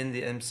in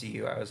the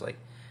MCU, I was like,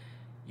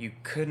 you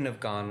couldn't have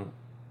gone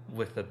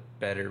with a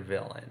better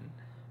villain.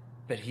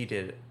 But he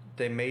did.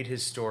 They made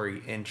his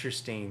story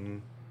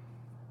interesting,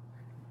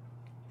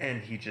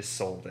 and he just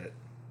sold it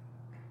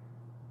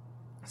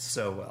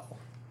so well.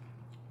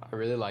 I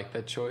really like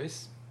that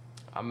choice.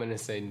 I'm going to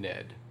say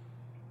Ned,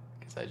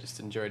 because I just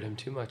enjoyed him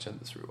too much on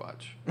this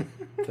rewatch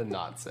to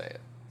not say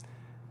it.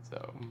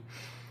 So,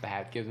 the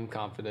hat gives him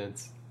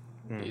confidence.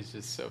 He's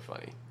just so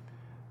funny.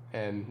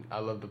 And I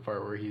love the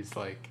part where he's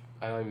like,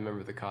 I don't even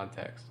remember the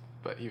context,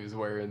 but he was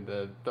wearing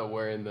the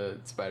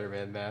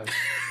Spider-Man mask.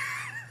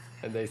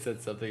 And they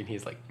said something,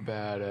 he's like,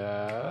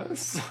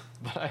 badass.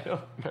 But I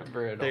don't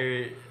remember it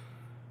all.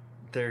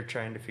 They're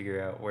trying to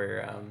figure out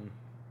where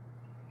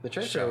we're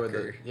trying to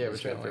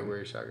figure out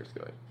where Shocker's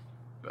going.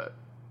 But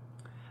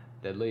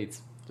Ned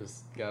Leeds,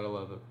 just gotta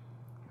love him.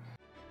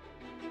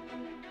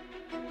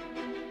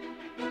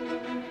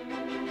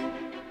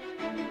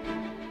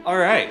 All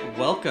right,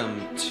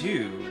 welcome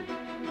to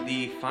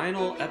the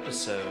final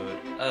episode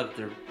of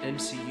the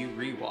MCU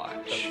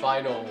rewatch. The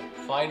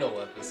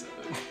final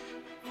episode.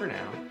 For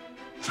now.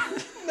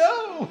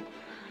 No!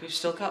 We've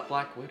still got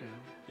Black Widow.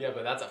 Yeah,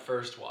 but that's a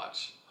first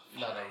watch,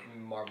 not a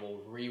Marvel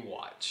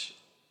rewatch.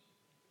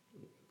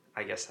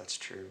 I guess that's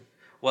true.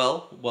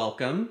 Well,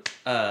 welcome.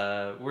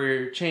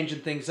 We're changing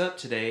things up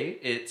today.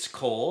 It's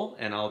Cole,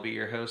 and I'll be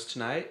your host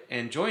tonight.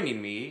 And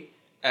joining me,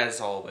 as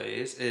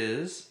always,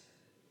 is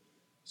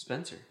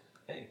Spencer.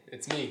 Hey,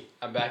 it's me.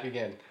 I'm back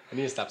again. I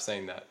need to stop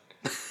saying that.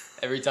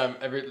 I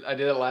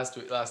did it last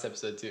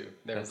episode too.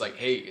 There was like,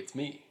 hey, it's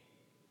me.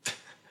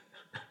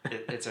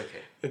 It's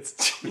okay. It's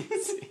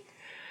cheesy.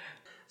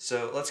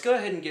 So let's go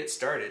ahead and get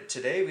started.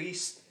 Today we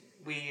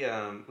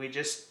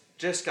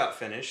just got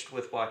finished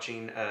with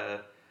watching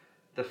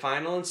the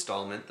final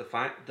installment,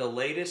 the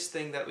latest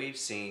thing that we've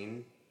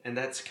seen, and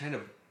that's kind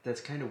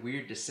of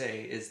weird to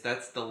say, is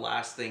that's the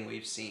last thing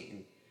we've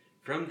seen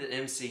from the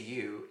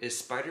MCU is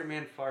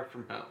Spider-Man Far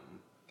From Home.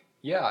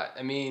 Yeah,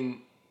 I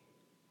mean,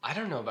 I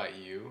don't know about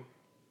you.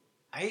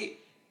 I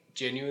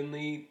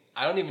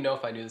don't even know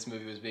if I knew this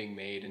movie was being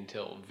made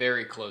until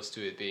very close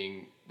to it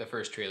being the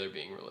first trailer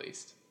being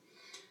released.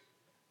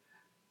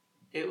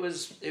 It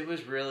was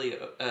really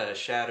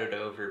shadowed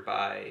over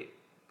by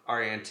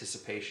our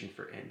anticipation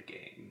for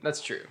Endgame.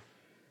 That's true.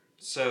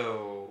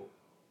 So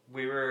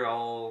we were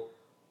all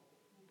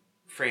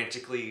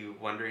frantically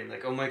wondering,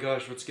 like, oh my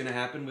gosh, what's going to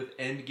happen with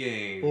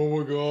Endgame? Oh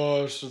my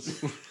gosh,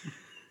 it's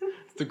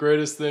the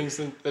greatest thing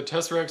since the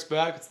Tesseract's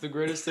back. It's the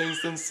greatest thing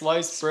since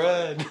sliced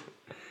bread.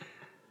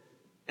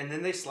 And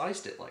then they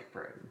sliced it like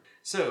bread.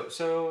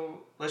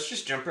 So let's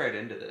just jump right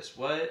into this.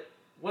 What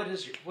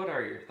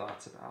are your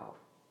thoughts about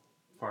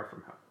Far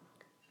From Home?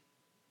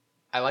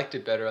 I liked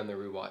it better on the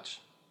rewatch.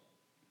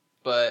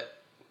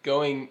 But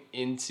going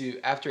into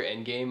after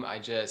Endgame,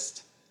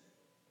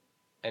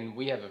 and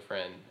we have a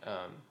friend,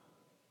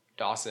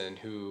 Dawson,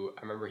 who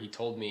I remember he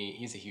told me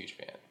he's a huge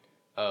fan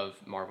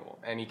of Marvel,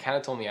 and he kind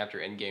of told me after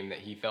Endgame that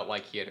he felt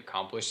like he had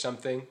accomplished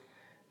something,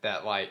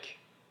 that like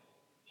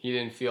he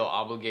didn't feel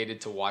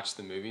obligated to watch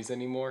the movies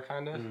anymore,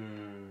 kind of.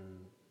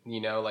 You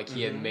know, like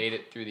he had made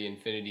it through the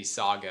Infinity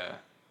Saga,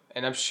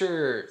 and I'm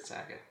sure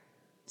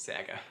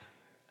Saga.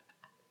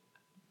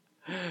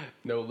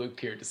 No Luke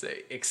here to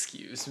say,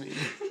 excuse me.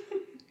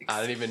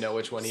 I don't even know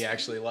which one he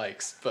actually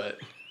likes, but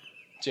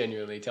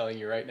genuinely telling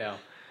you right now.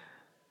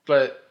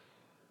 But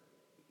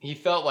he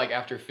felt like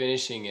after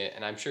finishing it,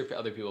 and I'm sure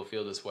other people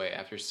feel this way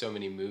after so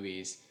many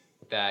movies,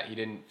 that he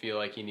didn't feel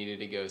like he needed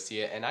to go see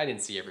it. And I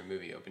didn't see every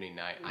movie opening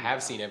night. I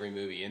have seen every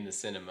movie in the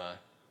cinema.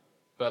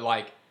 But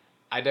like,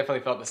 I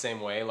definitely felt the same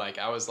way. Like,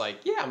 I was like,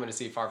 yeah, I'm going to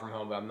see Far From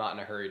Home, but I'm not in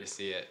a hurry to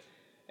see it.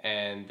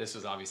 And this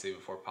was obviously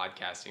before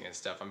podcasting and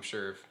stuff. I'm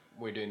sure if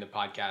we're doing the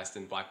podcast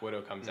and Black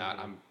Widow comes out,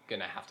 I'm going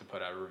to have to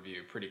put out a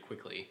review pretty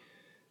quickly.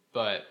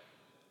 But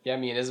yeah,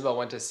 me and Isabel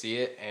went to see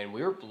it, and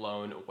we were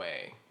blown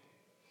away.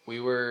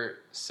 We were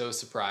so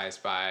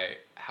surprised by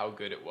how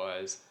good it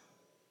was.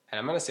 And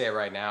I'm going to say it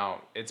right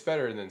now, it's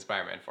better than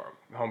Spider-Man Far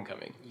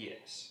Homecoming.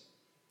 Yes.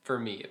 For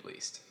me, at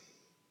least.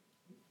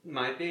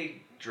 My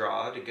big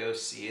draw to go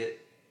see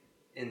it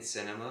in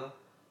cinema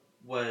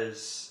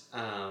was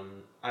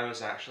I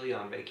was actually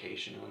on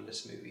vacation when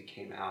this movie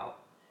came out,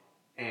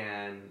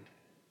 and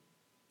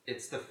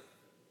it's the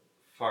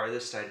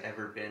farthest I'd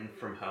ever been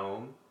from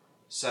home,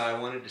 so I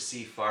wanted to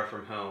see Far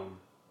From Home,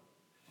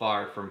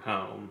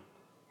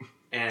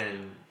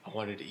 and I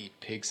wanted to eat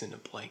pigs in a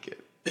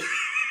blanket.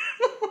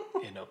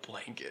 In a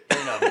blanket.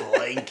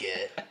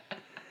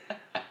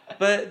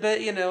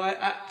 But you know,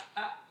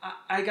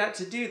 I got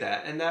to do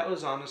that, and that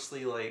was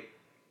honestly like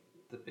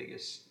the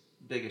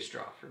biggest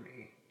draw for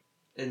me.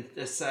 And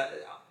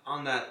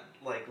on that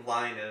like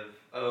line of,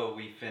 oh,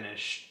 we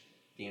finished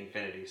the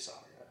Infinity Saga.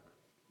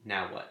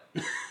 Now what?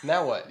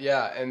 Now what?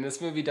 Yeah, and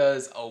this movie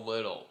does a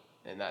little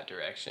in that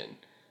direction,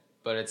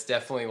 but it's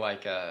definitely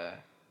like a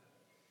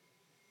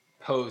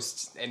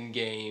post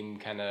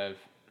Endgame kind of.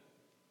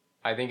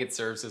 I think it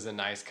serves as a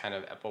nice kind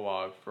of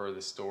epilogue for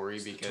the story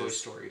because Toy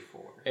Story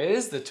 4. It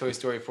is the Toy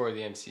Story 4 of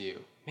the MCU.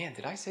 Man,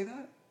 did I say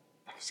that?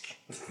 I'm just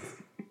kidding.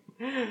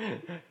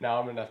 Now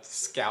I'm gonna have to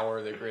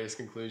scour the Greatest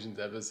Conclusions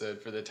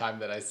episode for the time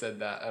that I said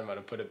that. I'm gonna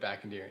put it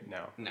back into here.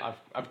 No.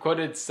 I've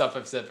quoted stuff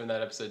I've said from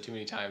that episode too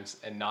many times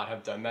and not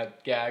have done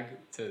that gag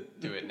to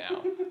do it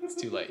now. It's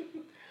too late.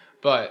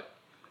 But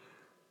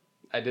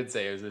I did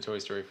say it was the Toy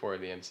Story 4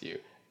 of the MCU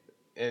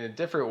in a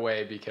different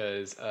way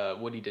because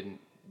Woody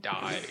didn't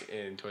die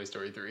in Toy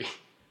Story 3.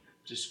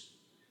 Just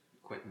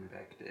Quentin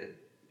Beck did.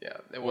 Yeah,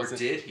 or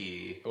did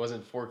he? It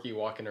wasn't Forky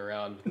walking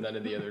around with none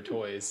of the other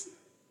toys.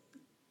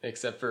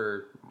 Except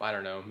for, I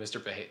don't know,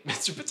 Mr.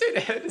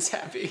 Potato Head is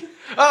happy.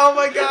 Oh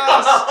my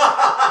gosh!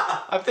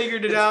 I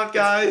figured it out,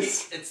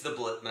 guys. It's the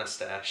Blip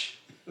mustache.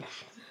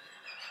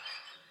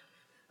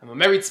 I'm a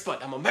married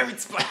spud. I'm a married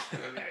spud.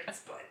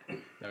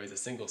 No, he's a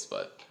single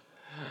spud.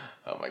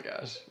 Oh my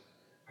gosh.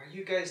 Are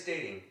you guys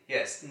dating?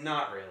 Yes,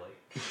 not really.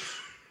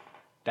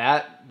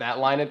 That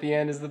line at the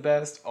end is the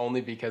best,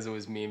 only because it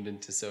was memed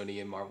into Sony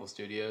and Marvel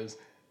Studios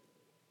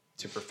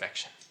to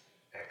perfection.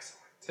 Excellent.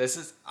 This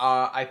is,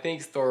 I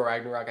think Thor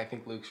Ragnarok, I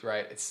think Luke's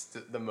right. It's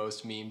the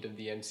most memed of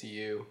the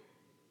MCU.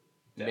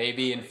 Definitely.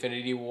 Maybe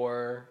Infinity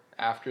War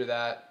after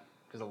that.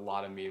 There's a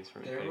lot of memes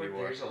from Infinity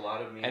War. There's a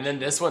lot of memes. And then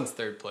this one's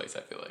third place,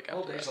 I feel like.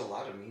 Well, there's a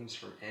lot of memes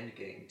from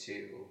Endgame,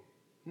 too.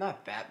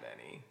 Not that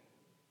many.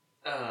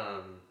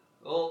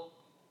 Well,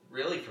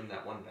 really, from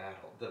that one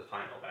battle, the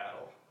final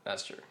battle,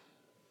 That's true.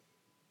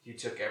 you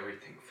took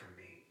everything from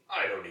me.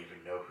 I don't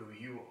even know who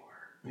you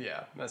are.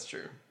 Yeah, that's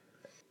true.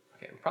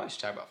 Okay, we probably should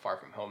talk about Far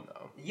From Home,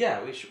 though.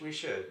 Yeah, we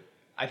should.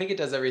 I think it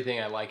does everything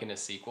I like in a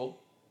sequel,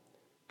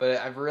 but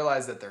I've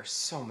realized that there's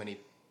so many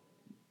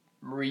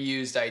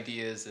reused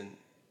ideas and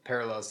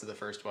parallels to the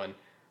first one.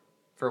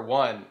 For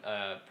one,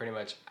 pretty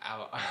much,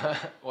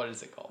 what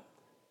is it called?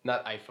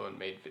 Not iPhone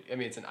made video. I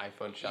mean, it's an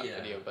iPhone shot Yeah.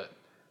 video, but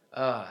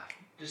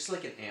Just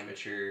like an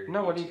amateur.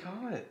 no, what do you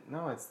call it?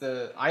 No, it's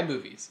the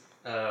iMovies.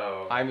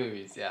 Oh.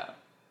 iMovies, yeah.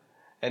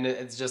 And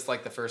it's just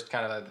like the first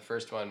kind of like the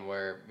first one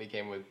where it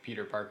became with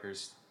Peter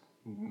Parker's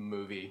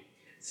movie.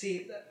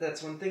 See,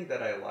 that's one thing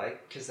that I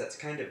like because that's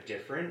kind of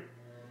different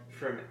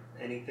from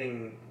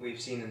anything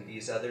we've seen in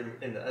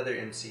the other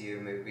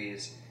MCU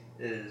movies.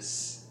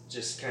 Is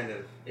just kind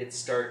of it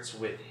starts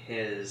with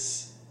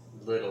his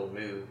little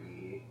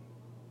movie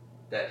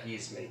that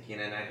he's making,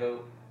 and I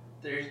hope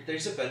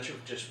there's a bunch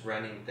of just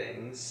running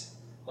things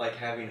like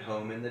having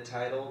home in the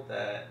title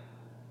that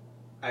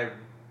I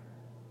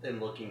am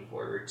looking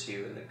forward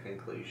to in the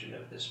conclusion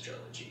of this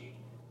trilogy.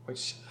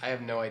 Which I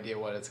have no idea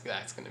what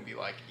that's going to be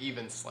like,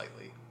 even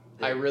slightly.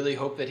 The- I really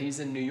hope that he's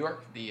in New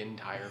York the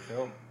entire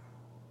film.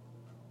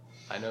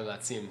 I know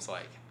that seems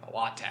like a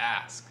lot to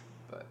ask,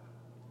 but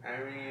I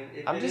mean,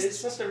 if I'm it just-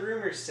 is what the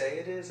rumors say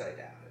it is, I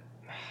doubt it.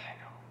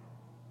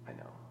 I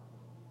know.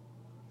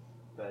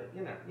 But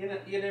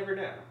you never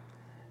know.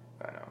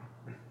 I know.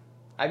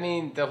 I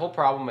mean, the whole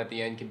problem at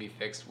the end can be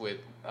fixed with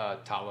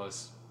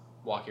Talos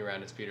walking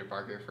around as Peter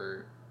Parker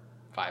for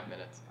 5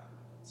 minutes.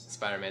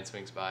 Spider-Man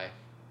swings by.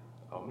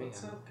 Oh, man.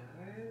 What's up,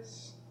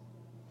 guys?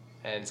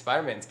 And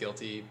Spider-Man's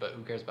guilty, but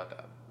who cares about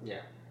that?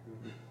 Yeah.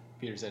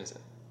 Peter's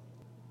innocent.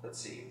 Let's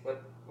see.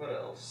 What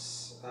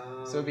else?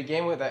 So it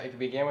began with that. It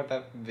began with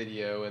that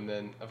video, and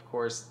then of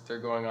course they're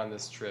going on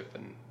this trip,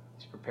 and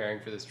he's preparing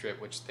for this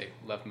trip, which they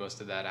left most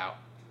of that out.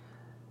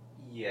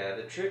 Yeah,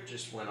 the trip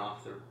just went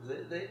off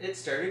it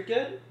started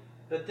good,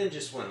 but then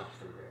just went off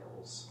the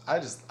rails.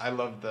 I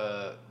love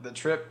the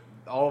trip.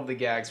 All of the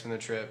gags from the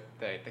trip.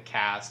 The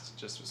cast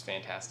just was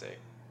fantastic.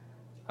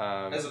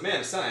 As a man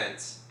of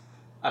science,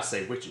 I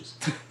say witches.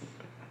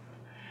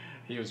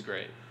 He was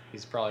great.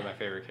 He's probably my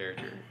favorite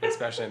character,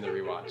 especially in the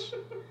rewatch.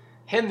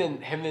 Him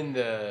and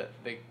the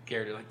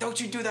character like,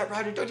 don't you do that,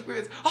 Roger? Don't you do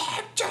this? Oh,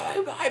 I'm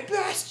trying my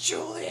best,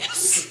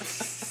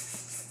 Julius.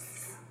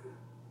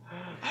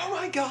 Oh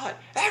my God!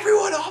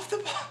 Everyone off the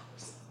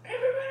bus.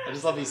 I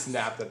just love he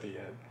snapped at the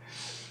end.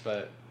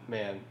 But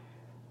man,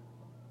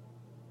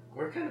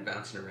 We're kind of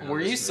bouncing around.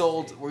 were you this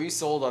sold? movie. Were you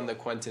sold on the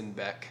Quentin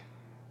Beck?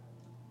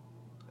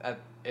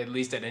 At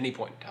least at any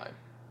point in time.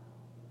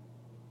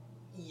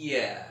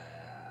 Yeah.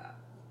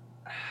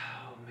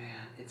 Oh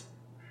man,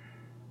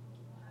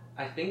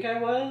 I think I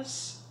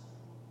was,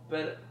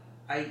 but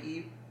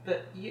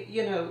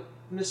you know,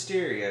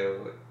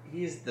 Mysterio,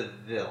 he's the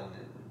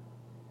villain.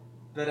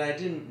 But I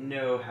didn't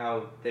know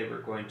how they were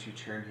going to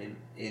turn him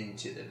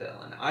into the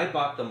villain. I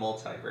bought the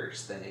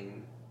multiverse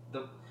thing.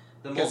 The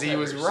Because he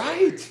was multiverse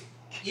right. story.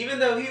 Even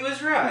though he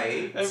was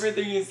right.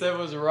 Everything he said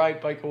was right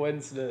by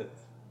coincidence.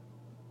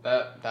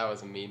 That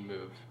was a mean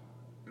move.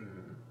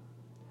 Mhm.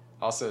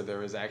 Also, there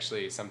was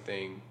actually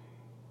something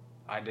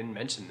I didn't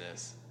mention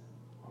this.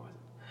 What was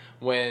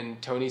it? When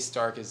Tony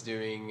Stark is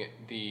doing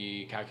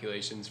the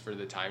calculations for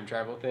the time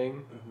travel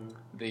thing,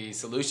 the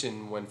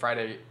solution when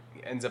Friday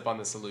ends up on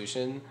the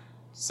solution,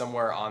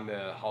 somewhere on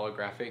the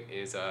holographic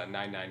is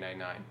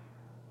 9999,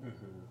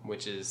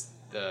 which is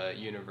the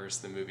universe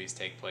the movies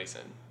take place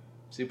in.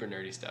 Super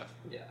nerdy stuff.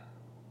 Yeah.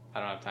 I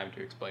don't have time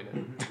to explain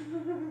it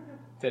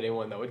to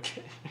anyone that would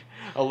get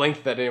a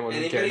link that anyone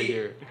would care to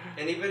hear.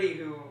 Anybody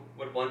who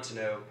would want to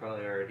know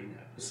probably already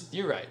knows.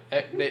 You're right.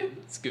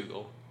 It's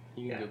Google.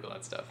 You can Yeah. Google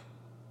that stuff.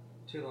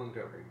 Too long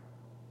to read.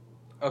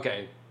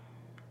 Okay.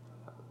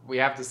 We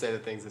have to say the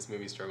things this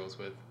movie struggles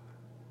with.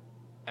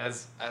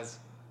 As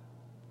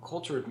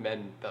cultured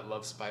men that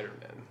love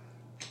Spider-Man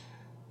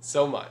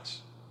so much.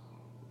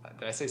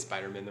 Did I say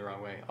Spider-Man the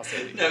wrong way? I'll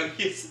say it again. No,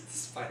 you said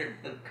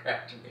Spider-Man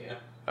cracked me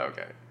up.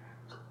 Okay.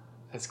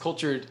 As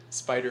cultured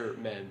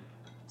Spider-Man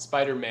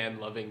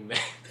loving men.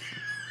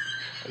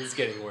 It's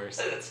getting worse.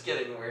 It's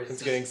getting worse.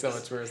 It's getting so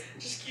much worse.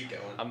 Just keep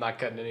going. I'm not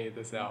cutting any of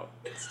this out.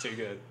 It's too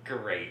good.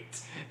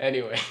 Great.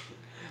 Anyway,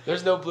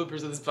 there's no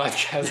bloopers of this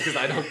podcast because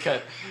I don't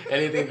cut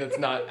anything that's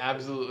not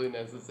absolutely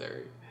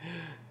necessary.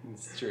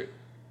 It's true.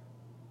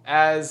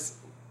 As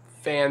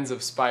fans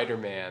of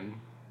Spider-Man,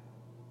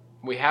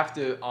 we have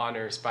to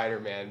honor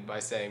Spider-Man by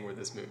saying where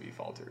this movie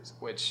falters,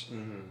 which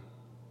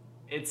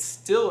it's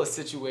still a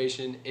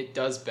situation, it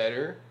does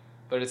better,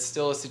 but it's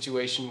still a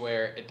situation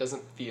where it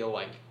doesn't feel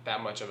like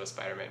that much of a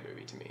Spider-Man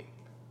movie to me.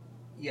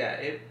 Yeah,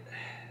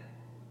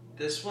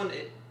 this one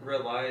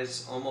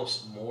relies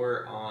almost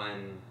more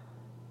on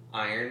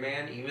Iron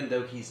Man, even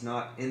though he's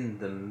not in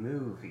the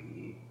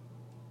movie,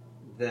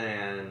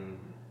 than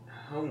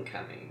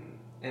Homecoming.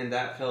 And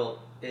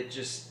it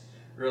just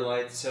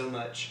relied so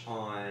much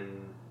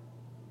on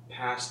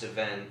past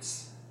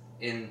events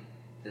in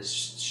this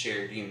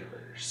shared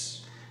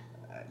universe.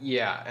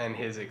 Yeah, and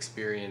his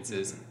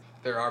experiences. Mm-hmm.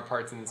 There are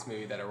parts in this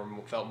movie that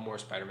felt more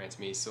Spider-Man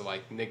to me. So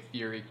like Nick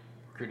Fury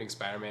recruiting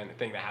Spider-Man, a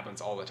thing that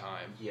happens all the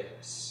time.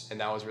 Yes. And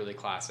that was really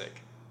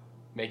classic.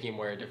 Making him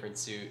wear a different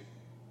suit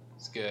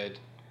is good.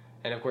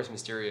 And of course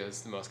Mysterio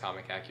is the most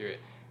comic accurate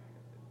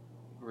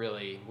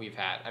really we've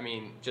had. I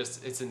mean,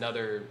 just it's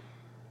another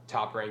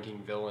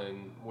top-ranking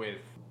villain with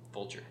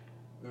Vulture.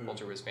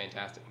 Vulture was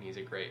fantastic, and he's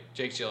a great...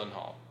 Jake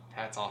Gyllenhaal,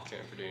 hats off to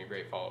him for doing a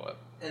great follow-up.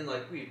 And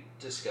like we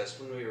discussed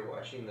when we were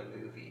watching the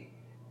movie,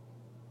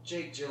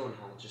 Jake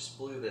Gyllenhaal just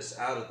blew this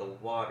out of the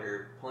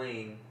water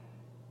playing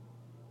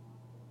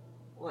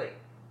like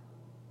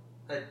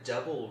a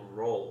double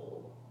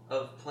role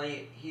of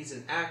playing... He's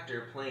an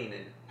actor playing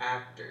an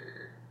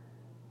actor,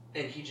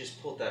 and he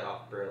just pulled that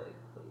off brilliantly.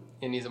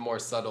 And he's a more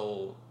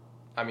subtle...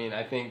 I mean,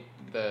 I think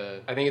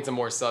it's a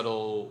more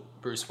subtle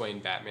Bruce Wayne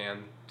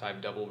Batman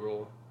type double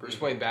role. Bruce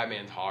Wayne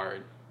Batman's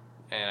hard,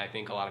 and I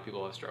think a lot of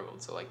people have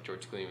struggled. So like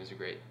George Clooney was a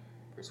great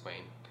Bruce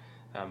Wayne,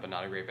 but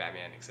not a great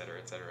Batman, etc.,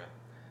 etc.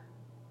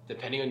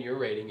 Depending on your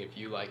rating, if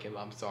you like him,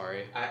 I'm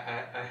sorry.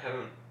 I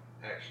haven't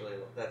actually.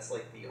 That's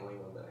like the only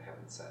one that I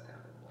haven't sat down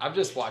and watched. I've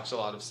just watched a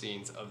lot of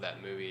scenes of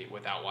that movie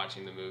without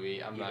watching the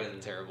movie. I'm not a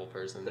terrible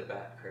person. The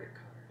Bat credit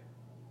card.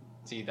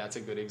 See, that's a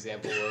good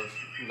example of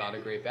not a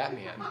great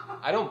Batman.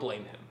 I don't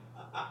blame him.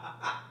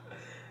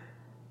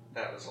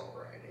 That was all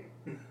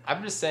writing.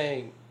 I'm just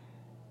saying,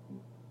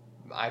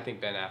 I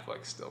think Ben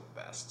Affleck's still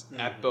best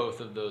at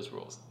both of those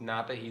roles.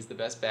 Not that he's the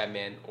best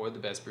Batman or the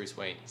best Bruce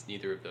Wayne. He's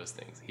neither of those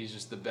things. He's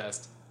just the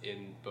best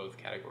in both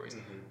categories.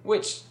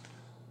 Which,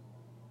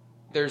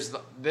 there's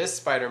this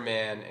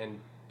Spider-Man and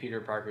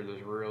Peter Parker,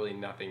 there's really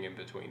nothing in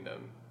between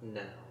them.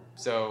 No.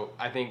 So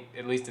I think,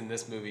 at least in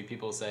this movie,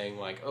 people saying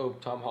like, oh,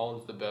 Tom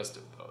Holland's the best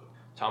of both.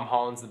 Tom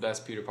Holland's the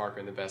best Peter Parker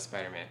and the best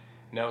Spider-Man.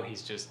 No,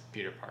 he's just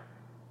Peter Parker.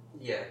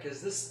 Yeah,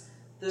 because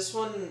this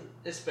one,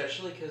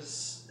 especially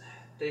because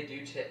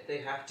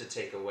they have to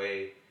take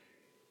away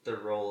the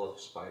role of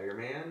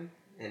Spider-Man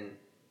and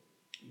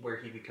where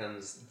he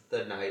becomes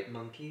the Night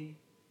Monkey.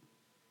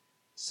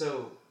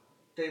 So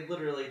they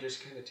literally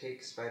just kind of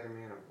take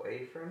Spider-Man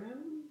away from him,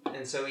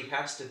 and so he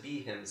has to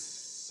be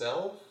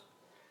himself.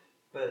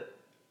 But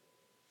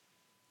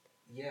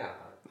yeah,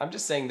 I'm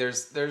just saying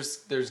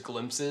there's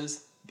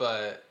glimpses,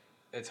 but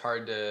it's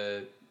hard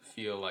to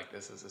feel like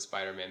this is a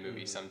Spider-Man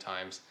movie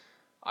sometimes.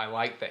 I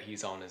like that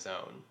he's on his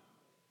own,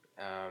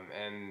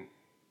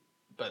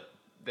 but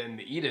then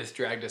the Edith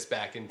dragged us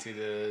back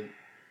into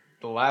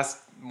the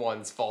last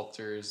one's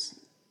falters.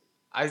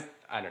 I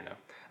don't know.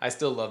 I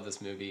still love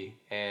this movie,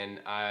 and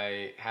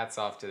hats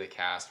off to the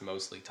cast,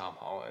 mostly Tom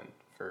Holland,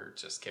 for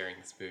just carrying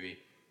this movie.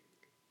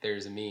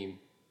 There's a meme.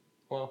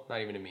 Well,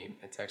 not even a meme.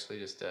 It's actually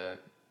just I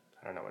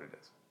don't know what it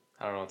is.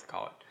 I don't know what to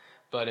call it.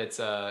 But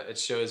it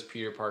shows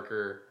Peter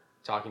Parker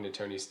talking to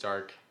Tony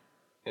Stark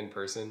in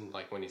person,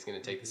 like when he's going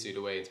to take the suit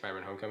away in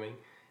Spider-Man Homecoming,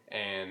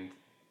 and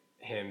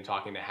him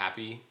talking to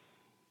Happy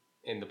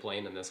in the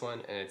plane in this one.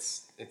 And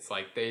it's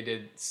like they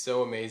did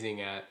so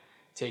amazing at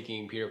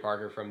taking Peter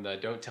Parker from the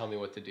don't tell me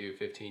what to do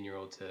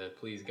 15-year-old to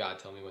please God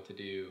tell me what to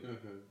do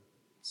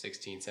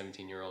 16,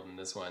 17-year-old in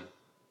this one.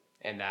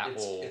 And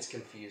it's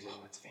confusing.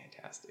 Oh, it's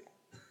fantastic.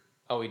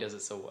 Oh, he does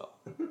it so well.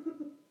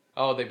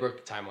 Oh, they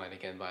broke the timeline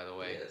again, by the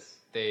way. Yes.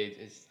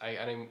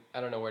 I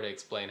don't know where to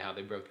explain how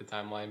they broke the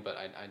timeline, but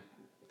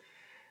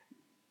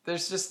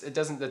there's just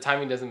the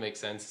timing doesn't make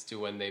sense to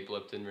when they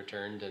blipped and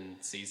returned and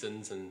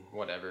seasons and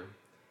whatever.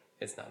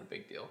 It's not a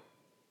big deal.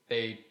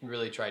 They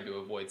really tried to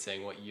avoid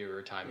saying what year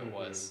or time it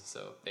was,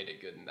 so they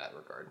did good in that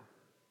regard.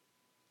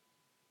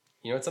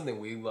 You know what's something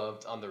we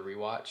loved on the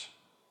rewatch?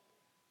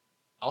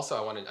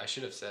 Also, I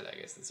should have said, I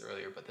guess, this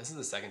earlier, but this is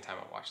the second time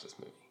I watched this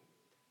movie.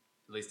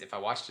 At least if I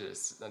watched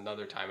it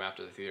another time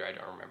after the theater, I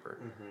don't remember.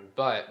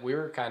 But we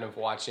were kind of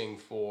watching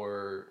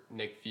for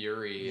Nick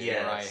Fury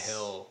and Mariah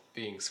Hill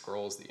being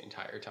Skrulls the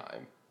entire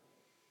time.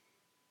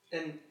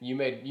 And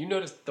you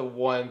noticed the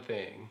one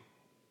thing.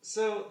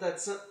 So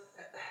that's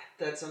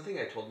something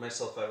I told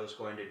myself I was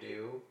going to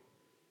do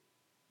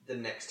the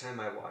next time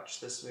I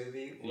watched this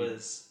movie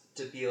was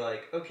to be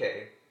like,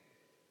 okay,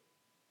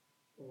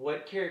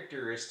 what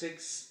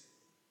characteristics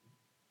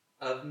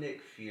of Nick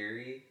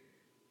Fury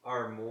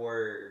are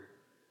more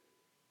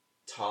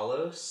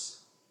Talos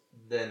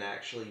than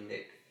actually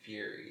Nick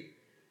Fury?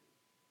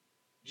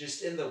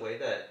 Just in the way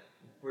that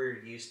we're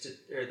used to,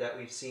 or that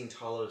we've seen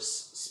Talos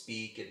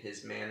speak and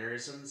his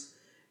mannerisms,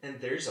 and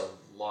there's a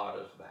lot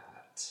of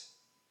that.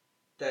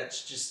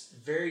 That's just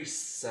very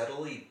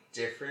subtly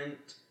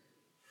different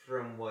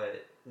from how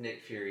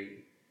Nick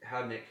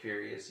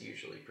Fury is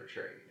usually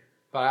portrayed.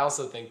 But I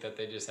also think that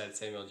they just had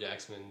Samuel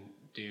Jackson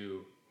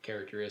do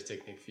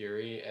characteristic Nick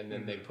Fury, and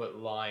then they put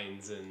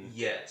lines and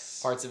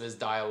parts of his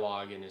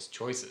dialogue and his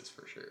choices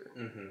for sure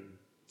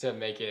to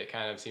make it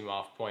kind of seem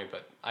off point.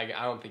 But I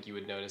don't think you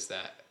would notice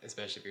that,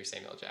 especially if you're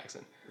Samuel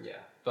Jackson. Yeah.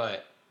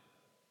 But,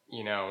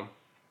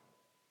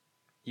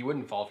 you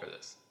wouldn't fall for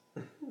this.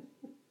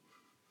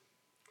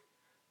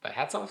 But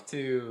hats off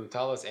to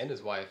Talos and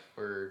his wife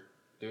for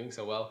doing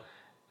so well.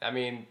 I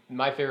mean,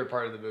 my favorite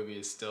part of the movie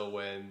is still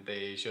when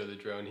they show the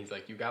drone. He's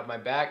like, "You got my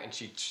back," and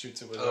she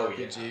shoots it with an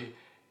RPG.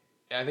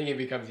 Yeah. I think it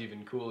becomes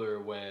even cooler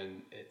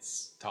when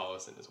it's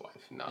Talos and his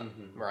wife, not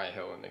Mariah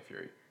Hill and Nick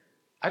Fury.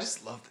 I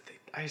just love that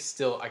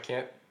I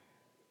can't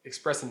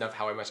express enough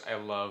how much I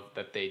love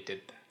that they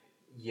did that.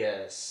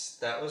 Yes,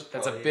 that was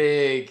That's a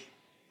big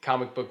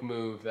comic book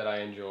move that I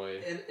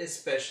enjoy. And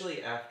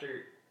especially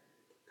after,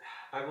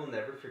 I will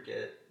never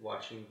forget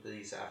watching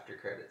these after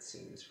credit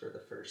scenes for the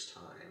first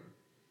time,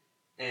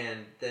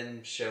 and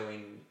then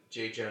showing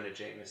J. Jonah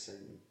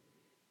Jameson,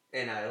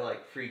 and I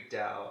like freaked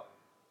out,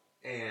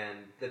 and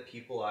the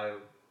people I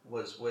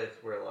was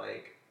with were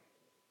like,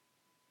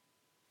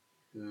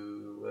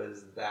 "Who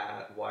was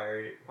that?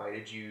 Why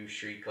did you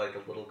shriek like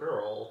a little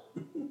girl?"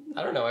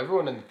 I don't know.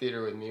 Everyone in the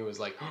theater with me was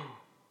like,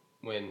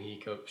 when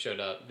he showed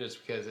up,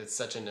 just because it's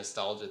such a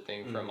nostalgia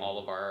thing from all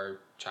of our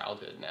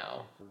childhood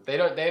now. They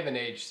haven't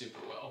aged super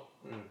well.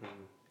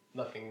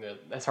 Nothing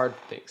that's hard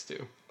things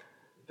to.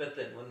 But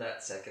then when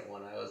that second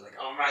one, I was like,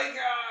 oh my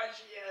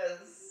gosh,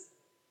 yes,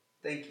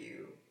 thank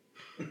you.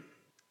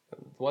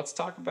 Let's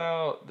talk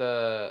about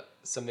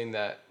something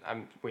that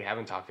we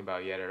haven't talked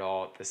about yet at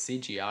all. The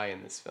CGI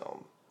in this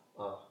film,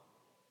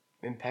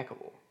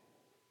 impeccable,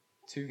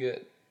 too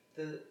good.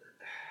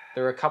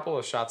 There were a couple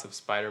of shots of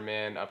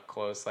Spider-Man up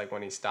close, like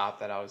when he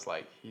stopped, that I was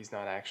like, he's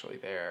not actually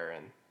there,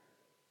 and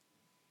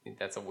I think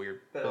that's a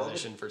weird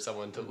position for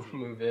someone to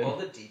move in. All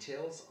the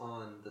details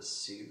on the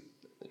suit.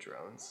 The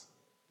drones.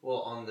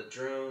 Well, on the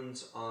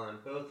drones, on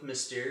both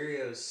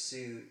Mysterio's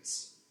suit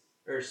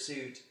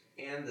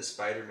and the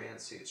Spider-Man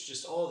suits,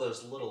 just all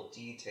those little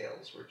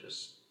details were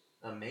just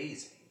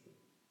amazing.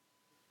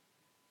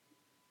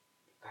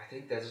 I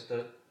think that's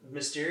the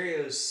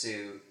Mysterio's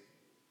suit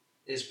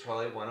is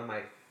probably one of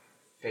my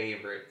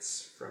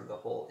favorites from the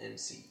whole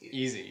MCU.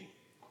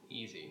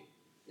 Easy.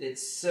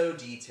 It's so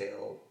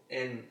detailed,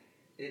 and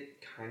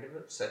it kind of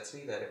upsets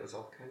me that it was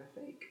all kind of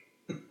fake.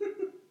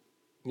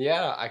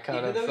 Yeah, I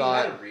kind of thought... Even though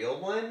he had a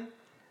real one,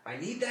 I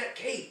need that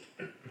cape.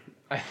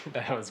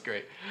 That was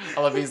great.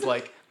 I love he's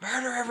like,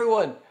 murder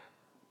everyone!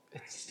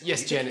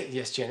 Yes,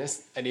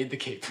 Janice, I need the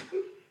cape.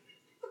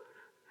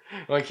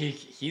 Like,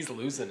 he's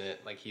losing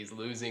it. Like, he's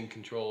losing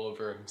control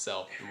over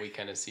himself, and we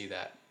kind of see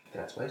that.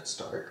 That's why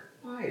Stark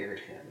fired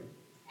him.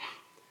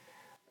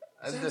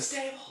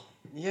 Unstable.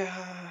 Yeah.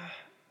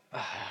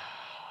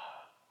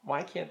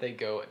 Why can't they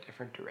go a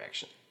different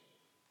direction?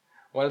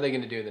 What are they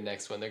going to do in the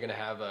next one? They're going to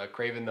have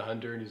Kraven the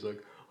Hunter, and he's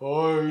like,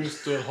 I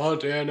used to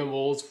hunt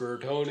animals for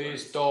Tony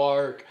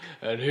Stark,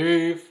 and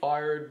he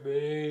fired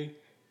me.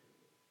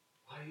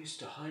 I used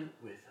to hunt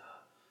with...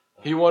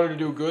 He wanted to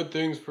do good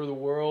things for the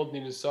world, and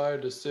he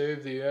decided to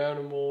save the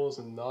animals,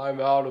 and I'm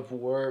out of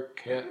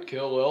work, can't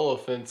kill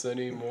elephants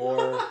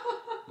anymore.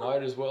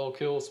 Might as well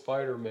kill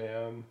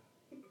Spider-Man.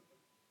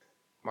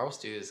 Marvel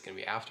Studios is going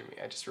to be after me.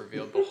 I just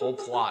revealed the whole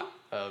plot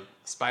of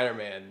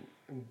Spider-Man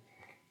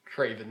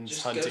Kraven's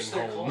just hunting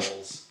home.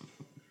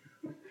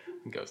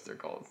 Ghost their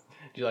calls.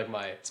 Do you like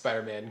my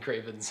Spider-Man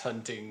Kraven's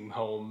hunting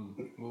home?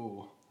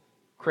 Ooh.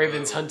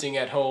 Kraven's hunting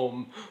at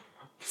home.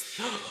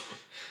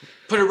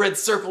 Put a red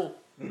circle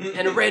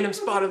and a random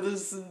spot of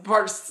this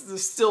part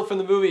still from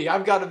the movie.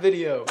 I've got a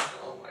video.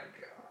 Oh my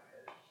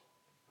god.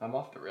 I'm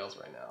off the rails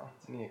right now.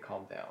 I need to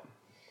calm down.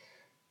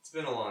 It's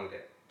been a long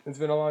day. It's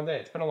been a long day.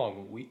 It's been a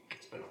long week.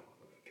 It's been a long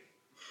week.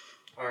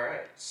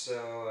 Alright,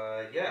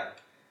 so, yeah.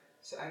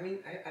 So, I mean,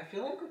 I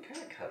feel like we kind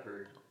of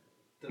covered...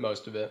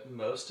 most of it.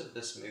 Most of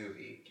this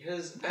movie.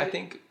 Because I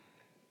think...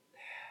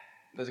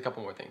 There's a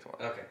couple more things I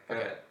want. Okay, go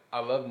ahead. I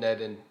love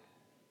Ned and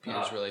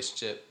Peter's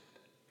relationship.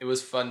 It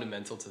was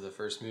fundamental to the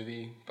first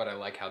movie, but I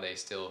like how they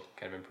still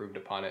kind of improved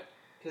upon it.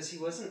 Because he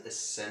wasn't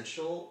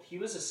essential. He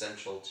was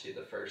essential to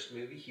the first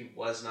movie. He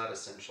was not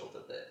essential to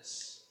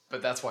this.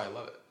 But that's why I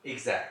love it.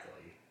 Exactly.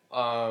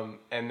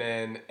 And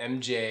then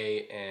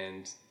MJ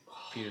and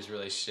Peter's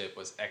relationship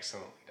was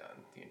excellently done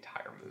the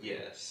entire movie.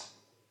 Yes.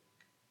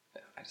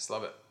 I just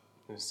love it.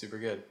 It was super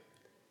good.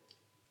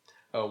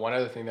 Oh, one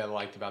other thing that I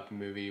liked about the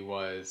movie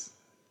was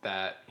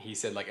that he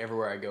said, like,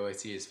 everywhere I go, I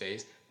see his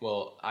face.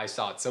 Well, I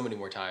saw it so many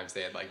more times.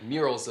 They had, like,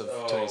 murals of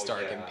Tony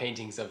Stark and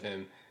paintings of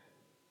him.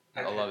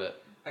 I love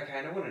it. I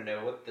kind of want to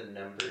know what the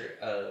number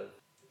of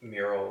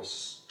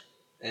murals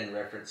and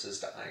references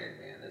to Iron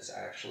Man is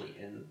actually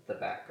in the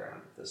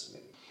background of this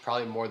movie.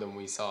 Probably more than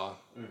we saw.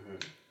 Mm-hmm.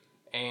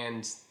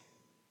 And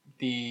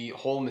the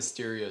whole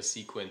Mysterio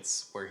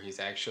sequence where he's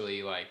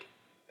actually, like,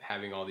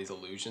 having all these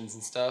illusions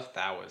and stuff,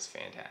 that was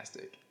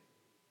fantastic.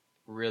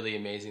 Really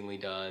amazingly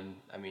done.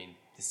 I mean,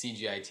 the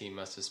CGI team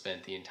must have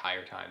spent the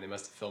entire time. They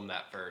must have filmed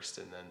that first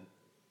and then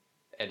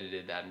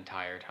edited that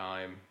entire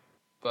time.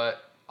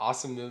 But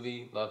awesome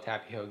movie. Loved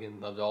Happy Hogan.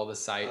 Loved all the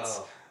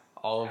sights.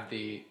 All of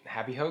the...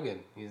 Happy Hogan.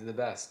 He's the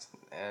best.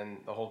 And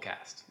the whole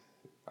cast.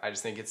 I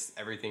just think it's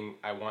everything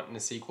I want in a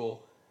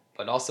sequel,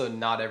 but also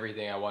not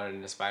everything I wanted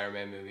in a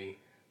Spider-Man movie.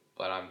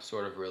 But I'm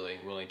sort of really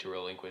willing to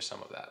relinquish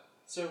some of that.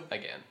 So,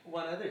 again,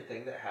 one other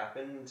thing that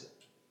happened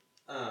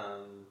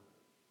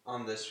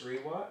on this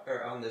rewatch,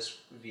 or on this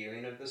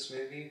viewing of this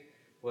movie,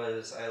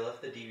 was I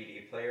left the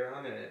DVD player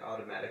on and it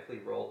automatically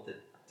rolled the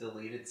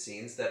deleted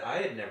scenes that I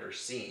had never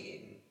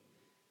seen.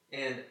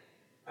 And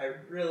I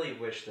really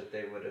wish that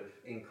they would have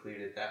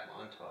included that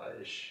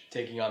montage.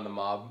 Taking on the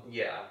mob?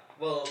 Yeah.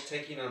 Well,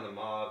 taking on the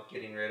mob,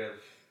 getting rid of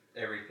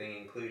everything,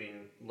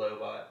 including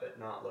Lobot, but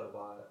not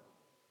Lobot.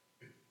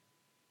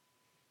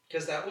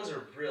 Because that was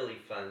a really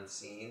fun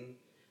scene,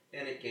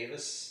 and it gave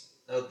us...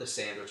 Oh, the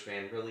Sandwich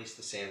Man. Released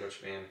the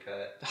Sandwich Man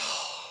cut.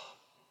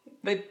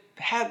 They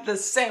had the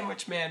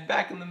Sandwich Man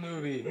back in the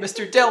movie.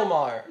 Mr.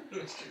 Delmar.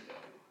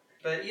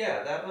 But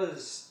yeah,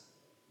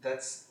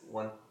 that's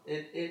one...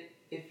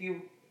 If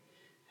you...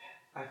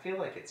 I feel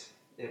like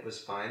it was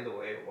fine the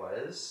way it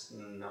was,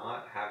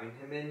 not having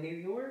him in New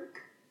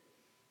York.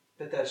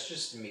 But that's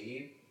just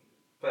me.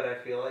 But I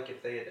feel like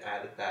if they had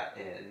added that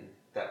in,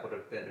 that would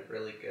have been a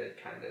really good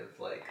kind of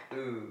like,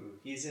 ooh,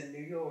 he's in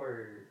New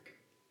York.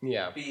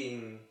 Yeah.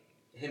 Being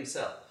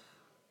himself.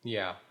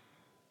 Yeah.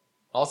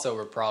 Also,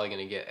 we're probably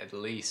going to get at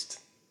least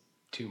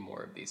 2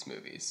 more of these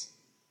movies.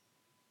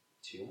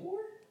 2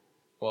 more?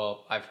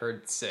 Well, I've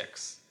heard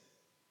 6.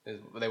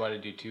 They want to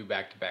do 2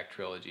 back-to-back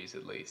trilogies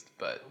at least,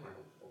 but...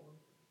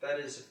 That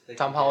is...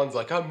 Tom Holland's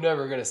like, I'm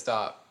never going to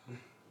stop.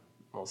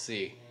 We'll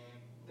see.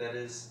 That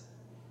is...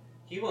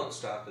 He won't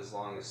stop as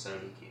long as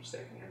Sony keeps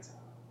their hands out.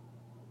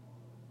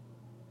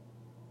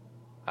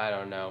 I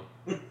don't know.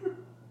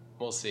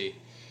 We'll see.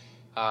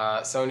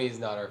 Sony's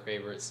not our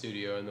favorite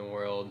studio in the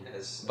world,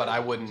 but I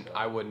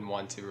wouldn't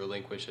want to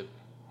relinquish a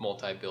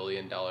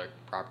multi-billion-dollar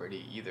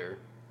property either.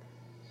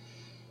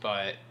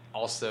 But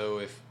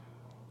also,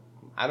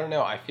 I don't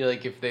know, I feel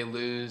like if they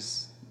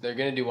lose, they're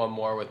gonna do one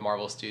more with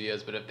Marvel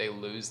Studios, but if they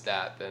lose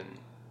that, then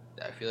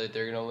I feel like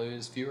they're gonna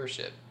lose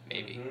viewership,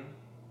 maybe. Mm-hmm.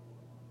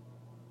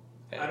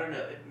 I don't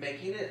know,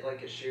 making it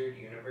like a shared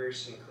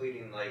universe,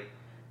 including like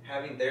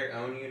having their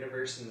own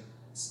universe and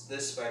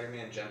this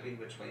Spider-Man jumping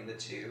between the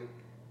two,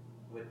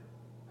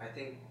 I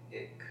think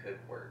it could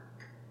work.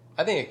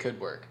 I think it could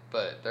work,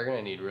 but they're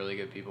gonna need really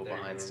good people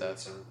behind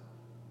stuff.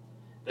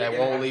 That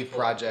gonna won't leave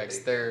projects.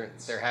 They're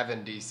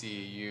having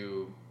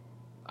DCU-itis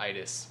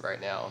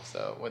right now,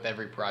 so with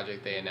every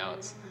project they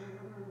announce.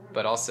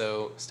 But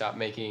also stop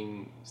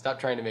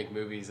trying to make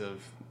movies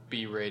of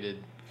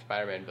B-rated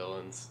Spider-Man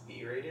villains.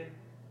 B-rated?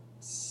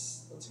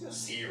 Let's go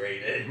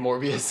C-rated.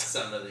 Morbius.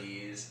 Some of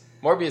these.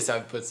 Morbius I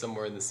would put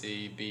somewhere in the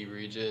C, B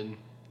region.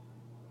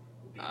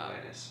 B-.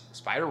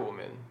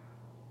 Spider-Woman.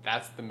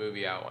 That's the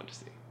movie I want to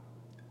see.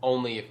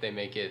 Only if they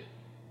make it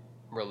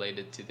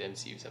related to the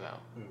MCU somehow.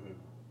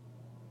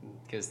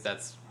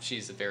 Because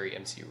she's a very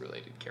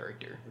MCU-related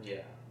character.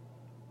 Yeah.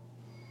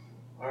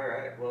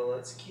 Alright, well,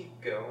 let's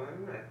keep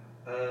going.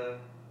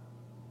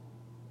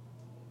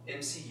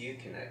 MCU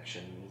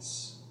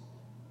connections.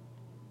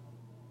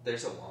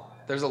 There's a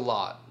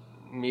lot.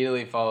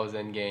 Immediately follows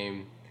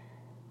Endgame,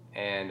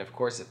 and of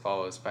course it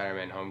follows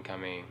Spider-Man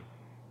Homecoming.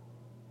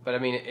 But I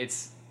mean,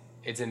 it's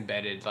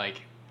embedded,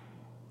 like,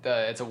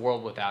 it's a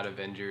world without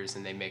Avengers,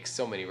 and they make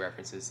so many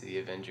references to the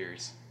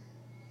Avengers.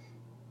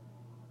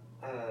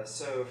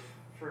 So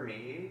for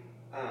me,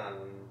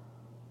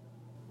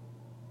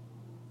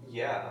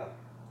 yeah,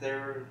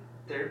 there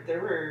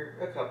were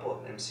a couple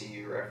of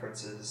MCU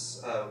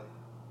references.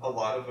 A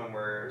lot of them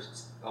were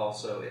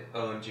also,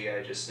 OMG,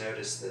 I just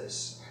noticed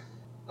this.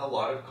 A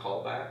lot of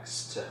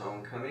callbacks to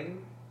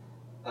Homecoming.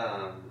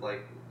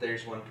 Like,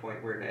 there's one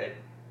point where Ned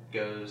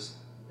goes,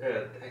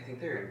 I think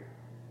they're in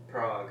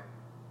Prague,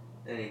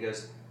 and he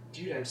goes,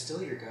 dude, I'm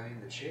still your guy in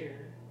the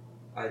chair.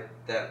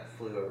 That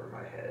flew over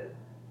my head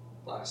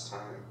last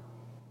time.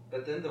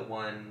 But then the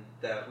one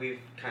that we've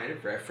kind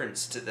of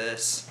referenced to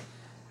this,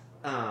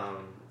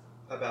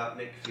 about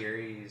Nick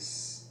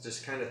Fury's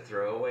just kind of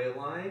throwaway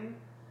line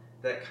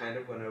that kind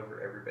of went over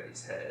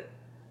everybody's head.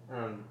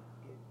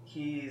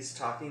 He's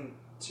talking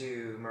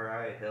to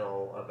Mariah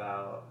Hill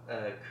about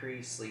a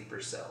Kree sleeper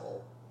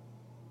cell,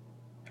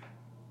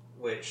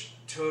 which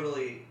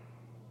totally,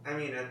 I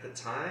mean, at the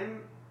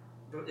time,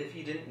 if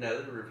you didn't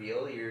know the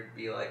reveal, you'd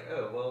be like,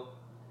 oh, well,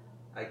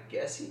 I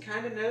guess he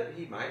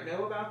might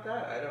know about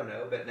that. I don't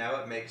know, but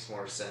now it makes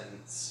more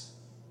sense.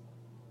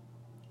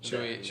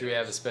 Should we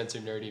have a Spencer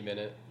Nerdy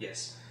Minute?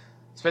 Yes.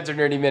 Spencer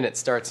Nerdy Minute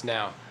starts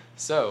now.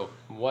 So,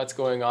 what's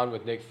going on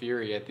with Nick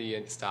Fury at the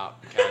end?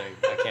 Stop counting.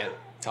 I can't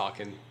talk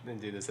and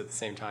do this at the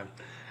same time.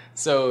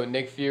 So,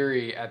 Nick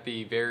Fury at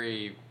the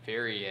very,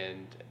 very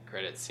end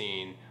credit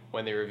scene,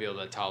 when they reveal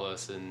that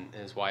Talos and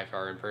his wife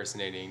are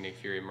impersonating Nick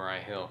Fury and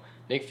Mariah Hill.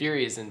 Nick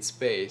Fury is in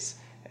space,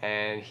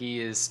 and he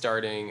is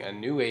starting a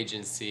new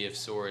agency of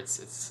sorts.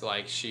 It's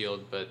like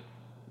S.H.I.E.L.D., but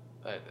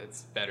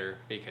it's better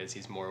because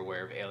he's more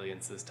aware of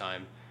aliens this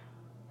time,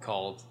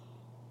 called,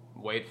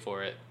 wait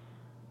for it,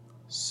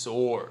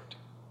 SWORD.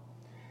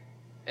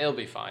 It'll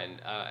be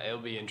fine. It'll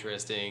be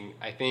interesting.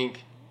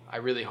 I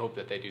really hope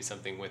that they do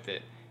something with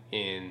it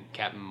in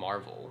Captain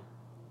Marvel.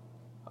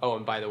 Oh,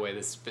 and by the way,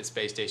 this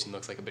space station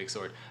looks like a big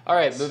sword. All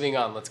right, moving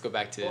on. Let's go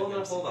back to...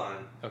 Hold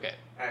on. Okay.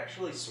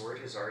 Actually, SWORD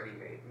has already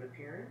made an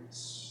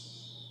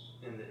appearance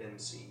in the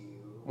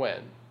MCU.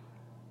 When?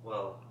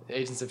 Well...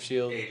 Agents of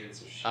S.H.I.E.L.D.?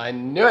 Agents of S.H.I.E.L.D. I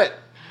knew it!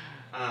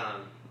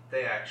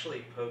 They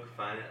actually poke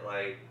fun at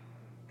like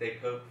they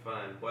poke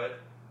fun. What?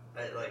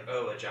 Like,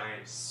 oh, a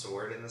giant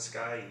sword in the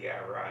sky? Yeah,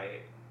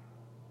 right.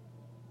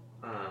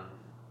 Um,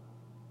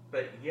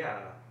 but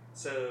yeah,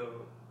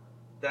 so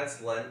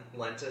that's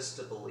lent us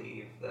to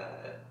believe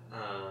that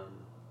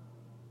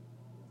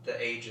the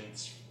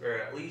agents, or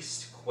at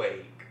least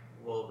Quake,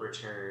 will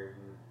return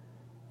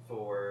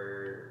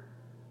for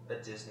a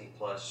Disney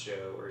Plus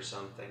show or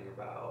something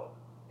about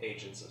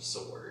Agents of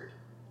Sword,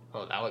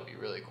 Oh, that would be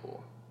really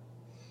cool.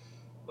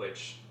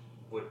 which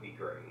would be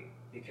great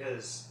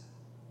because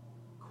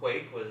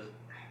Quake's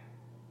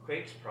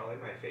probably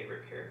my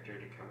favorite character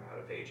to come out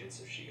of Agents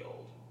of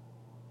Shield,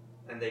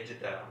 and they did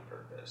that on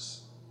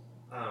purpose.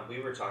 We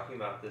were talking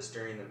about this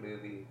during the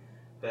movie,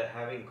 but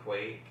having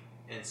Quake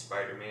and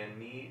Spider-Man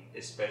meet,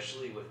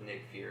 especially with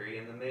Nick Fury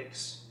in the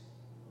mix,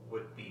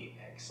 would be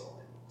excellent.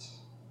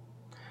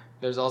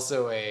 There's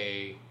also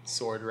a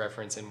sword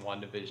reference in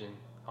WandaVision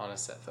on a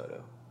set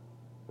photo.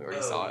 We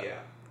already saw it.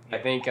 Yeah.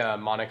 I think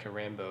Monica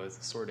Rambeau is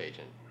a sword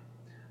agent.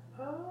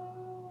 Oh.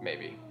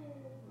 Maybe.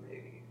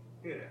 Maybe.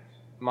 Who knows?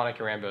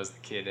 Monica Rambeau is the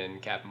kid in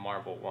Captain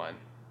Marvel 1.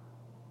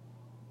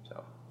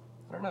 So,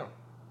 I don't know.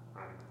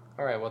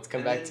 All right, let's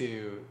come back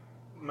to...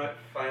 My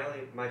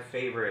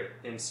favorite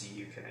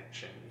MCU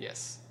connection.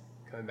 Yes,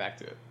 coming back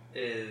to it.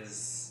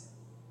 Is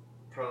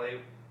probably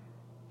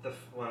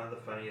one of the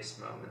funniest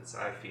moments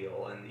I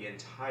feel in the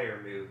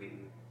entire movie,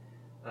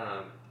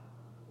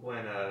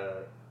 when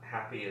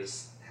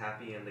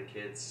Happy and the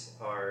kids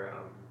are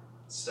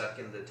stuck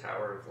in the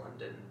Tower of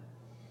London,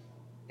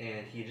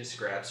 and he just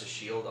grabs a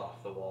shield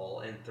off the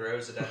wall and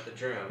throws it at the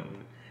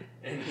drone,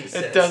 and he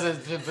says,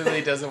 It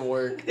really doesn't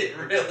work.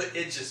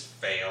 it just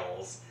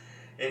fails,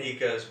 and he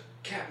goes,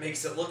 "Cap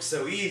makes it look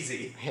so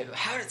easy."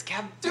 How does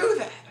Cap do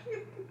that?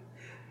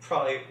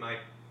 Probably my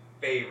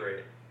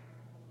favorite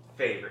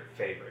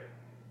moment.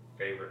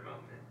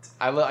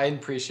 I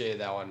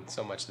appreciated that one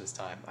so much this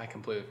time. I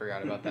completely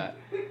forgot about that.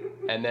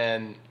 And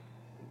then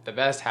the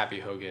best Happy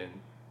Hogan,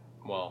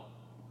 well,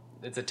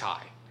 it's a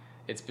tie.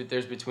 There's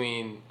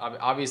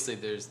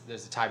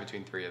a tie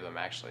between three of them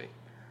actually.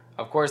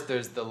 Of course,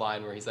 there's the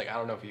line where he's like, I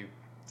don't know if you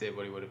did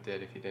what he would have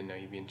did if he didn't know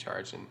you'd be in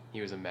charge, and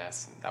he was a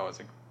mess. And that was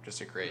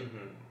just a great.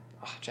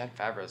 Jon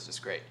Favreau is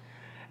just great.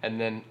 And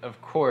then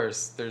of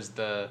course there's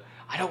I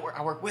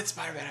work with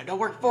Spider-Man. I don't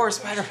work for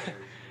Spider-Man.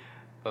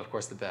 But of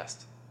course the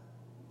best.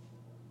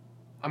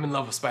 I'm in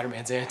love with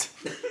Spider-Man's aunt.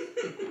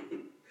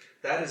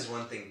 That is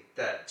one thing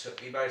that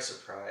took me by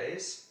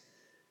surprise,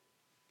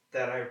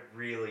 that I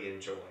really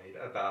enjoyed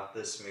about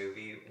this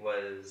movie,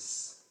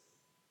 was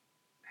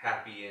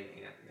Happy and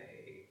Aunt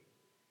May.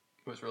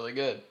 It was really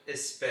good.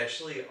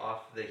 Especially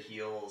off the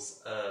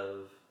heels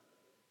of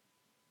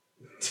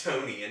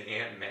Tony and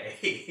Aunt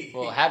May.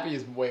 Well, Happy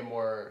is way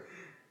more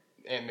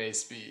Aunt May's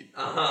speed.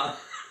 Uh-huh.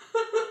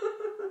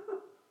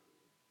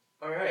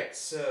 Alright,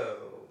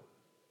 so...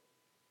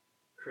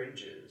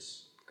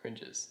 Cringes.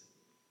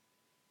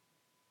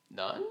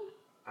 None?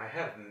 I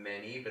have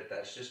many, but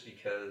that's just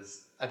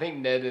because... I think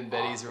Ned and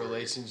Betty's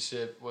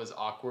relationship was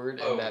awkward,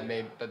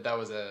 and but that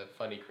was a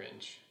funny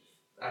cringe.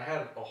 I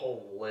have a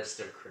whole list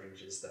of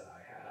cringes that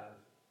I have.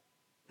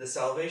 The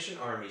Salvation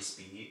Army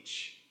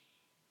speech.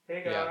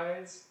 Hey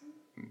guys.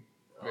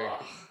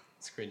 Yeah.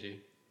 It's cringy.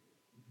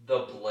 The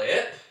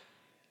Blip.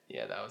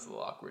 Yeah, that was a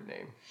little awkward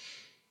name.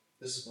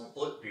 This is my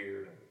Blip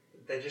beard.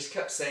 They just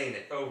kept saying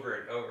it over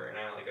and over, and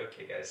I'm like,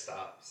 okay guys,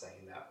 stop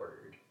saying that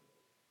word.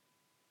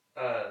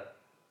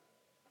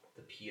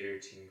 The Peter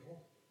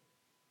Tingle.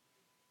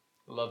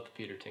 Loved the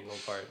Peter Tingle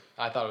part.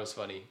 I thought it was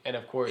funny. And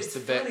of course, it's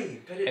funny,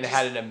 but it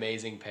had an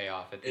amazing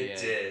payoff at the end.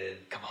 It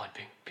did. Come on,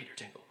 Peter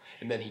Tingle.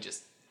 And then he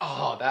just,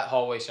 that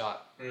hallway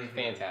shot,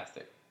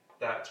 fantastic.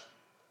 That's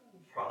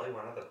probably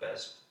one of the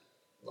best,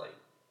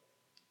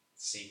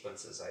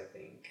 sequences, I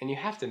think. And you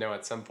have to know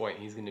at some point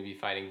he's going to be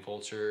fighting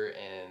Vulture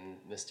and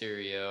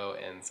Mysterio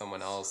and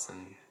someone else,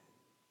 and...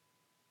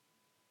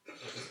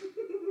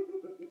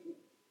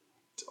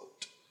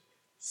 Don't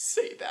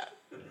say that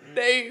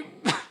name.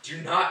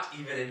 Do not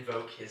even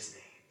invoke his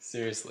name.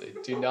 Seriously,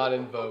 do not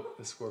invoke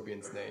the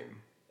Scorpion's name.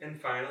 And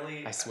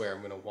finally... I swear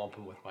I'm going to whomp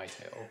him with my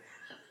tail.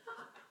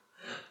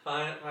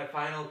 My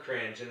final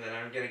cringe, and then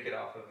I'm going to get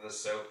off of the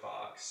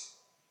soapbox.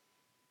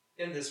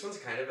 And this one's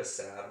kind of a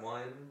sad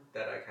one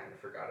that I kind of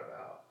forgot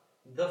about.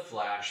 The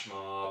Flash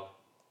Mob.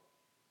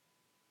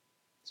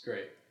 It's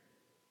great.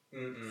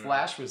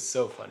 Flash was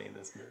so funny in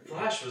this movie.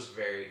 Flash was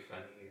very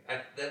funny.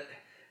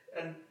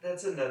 And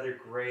that's another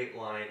great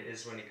line,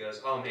 is when he goes,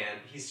 oh man,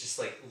 he's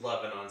just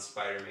loving on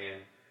Spider-Man.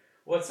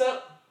 What's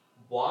up,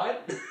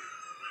 what?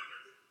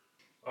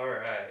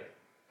 Alright.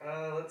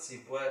 Let's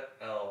see, what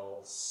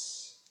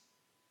else?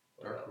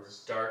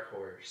 Dark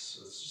Horse.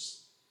 Let's just...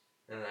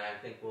 And then I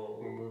think we'll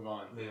move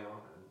on.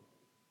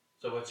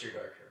 So what's your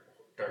Dark Horse?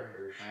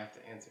 I have to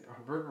answer.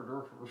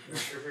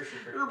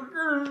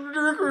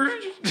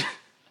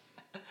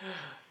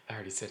 I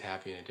already said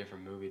Happy in a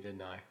different movie,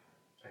 didn't I?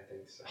 I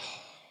think so.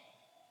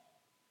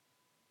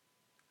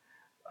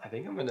 I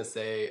think I'm going to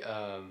say,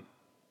 I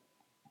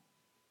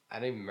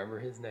don't even remember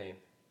his name.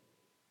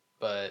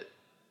 but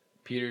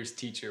Peter's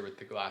teacher with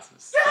the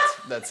glasses.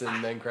 That's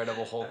in The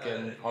Incredible Hulk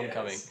and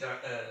Homecoming. Yes,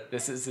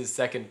 This is his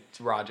second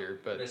Roger,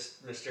 but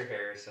Mr.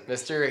 Harrison.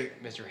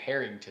 Mr.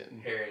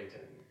 Harrington. Harrington.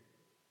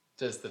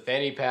 Just the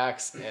fanny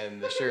packs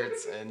and the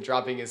shirts and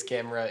dropping his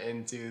camera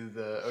into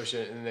the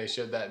ocean, and they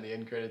showed that in the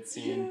end credits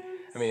scene. Yes.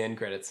 I mean, end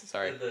credits,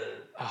 sorry.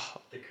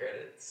 The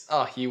credits.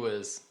 Oh,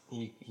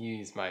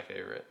 he's my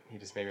favorite. He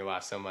just made me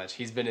laugh so much.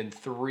 He's been in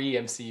 3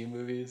 MCU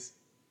movies.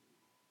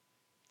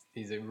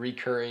 He's a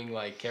recurring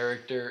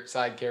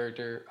side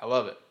character. I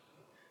love it.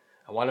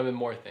 I want him in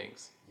more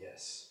things.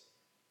 Yes.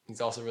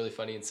 He's also really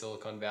funny in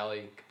Silicon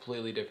Valley.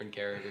 Completely different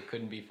character.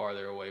 Couldn't be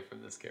farther away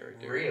from this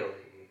character. Really?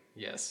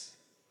 Yes.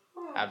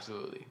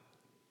 Absolutely.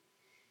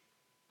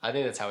 I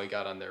think that's how he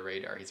got on their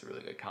radar. He's a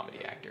really good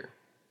comedy actor.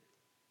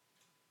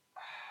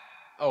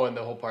 Oh, and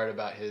the whole part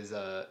about his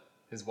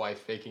wife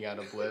faking out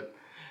a blip.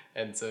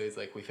 And so he's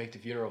like, we faked a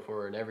funeral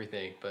for her and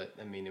everything. But,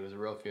 I mean, it was a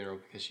real funeral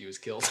because she was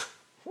killed.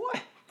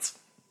 What?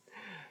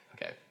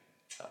 Okay.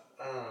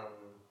 I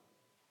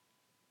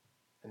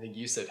think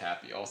you said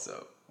happy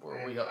also.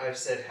 I've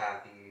said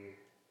happy.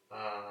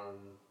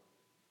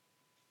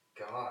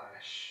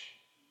 Gosh.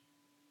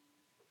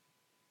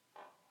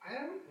 I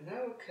don't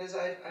know, because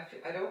I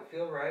don't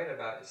feel right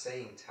about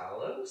saying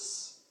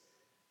Talos.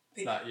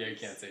 It's not, you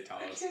can't say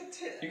Talos.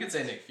 You could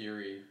say Nick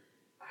Fury.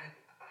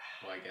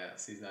 Well, I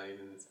guess. He's not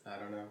even, I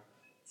don't know.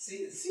 See,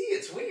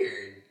 it's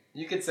weird.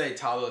 You could say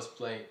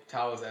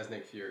Talos as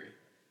Nick Fury.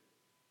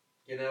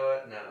 You know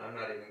what? No, I'm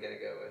not even going to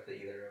go with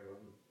either of them.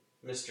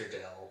 Mr.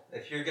 Dell.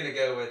 If you're going to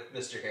go with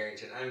Mr.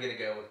 Harrington, I'm going to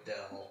go with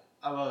Dell.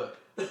 I love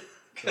it.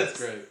 That's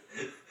great.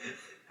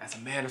 As a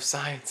man of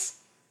science.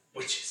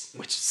 Witches.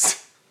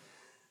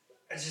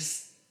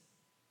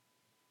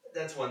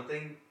 That's one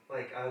thing,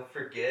 I'll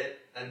forget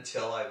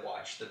until I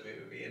watch the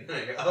movie, and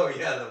then I go, oh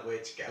yeah, the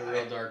witch guy. The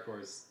real dark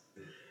horse.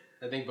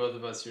 I think both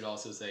of us should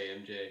also say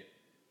MJ.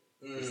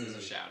 This is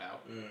a shout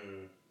out.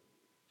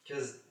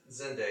 Because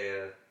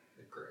Zendaya,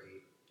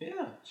 great.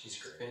 Yeah. She's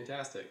great.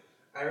 Fantastic.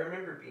 I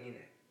remember being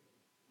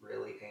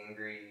really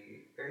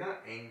angry, or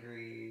not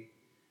angry,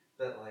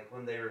 but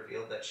when they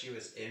revealed that she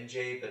was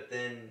MJ, but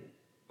then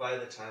by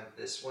the time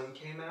this one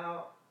came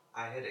out,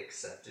 I had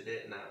accepted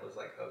it, and I was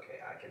like, okay,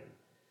 I can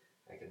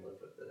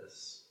live with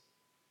this.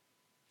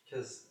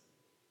 Because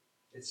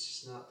it's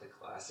just not the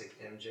classic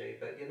MJ,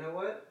 but you know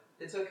what?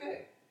 It's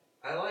okay.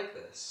 I like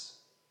this.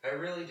 I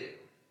really do.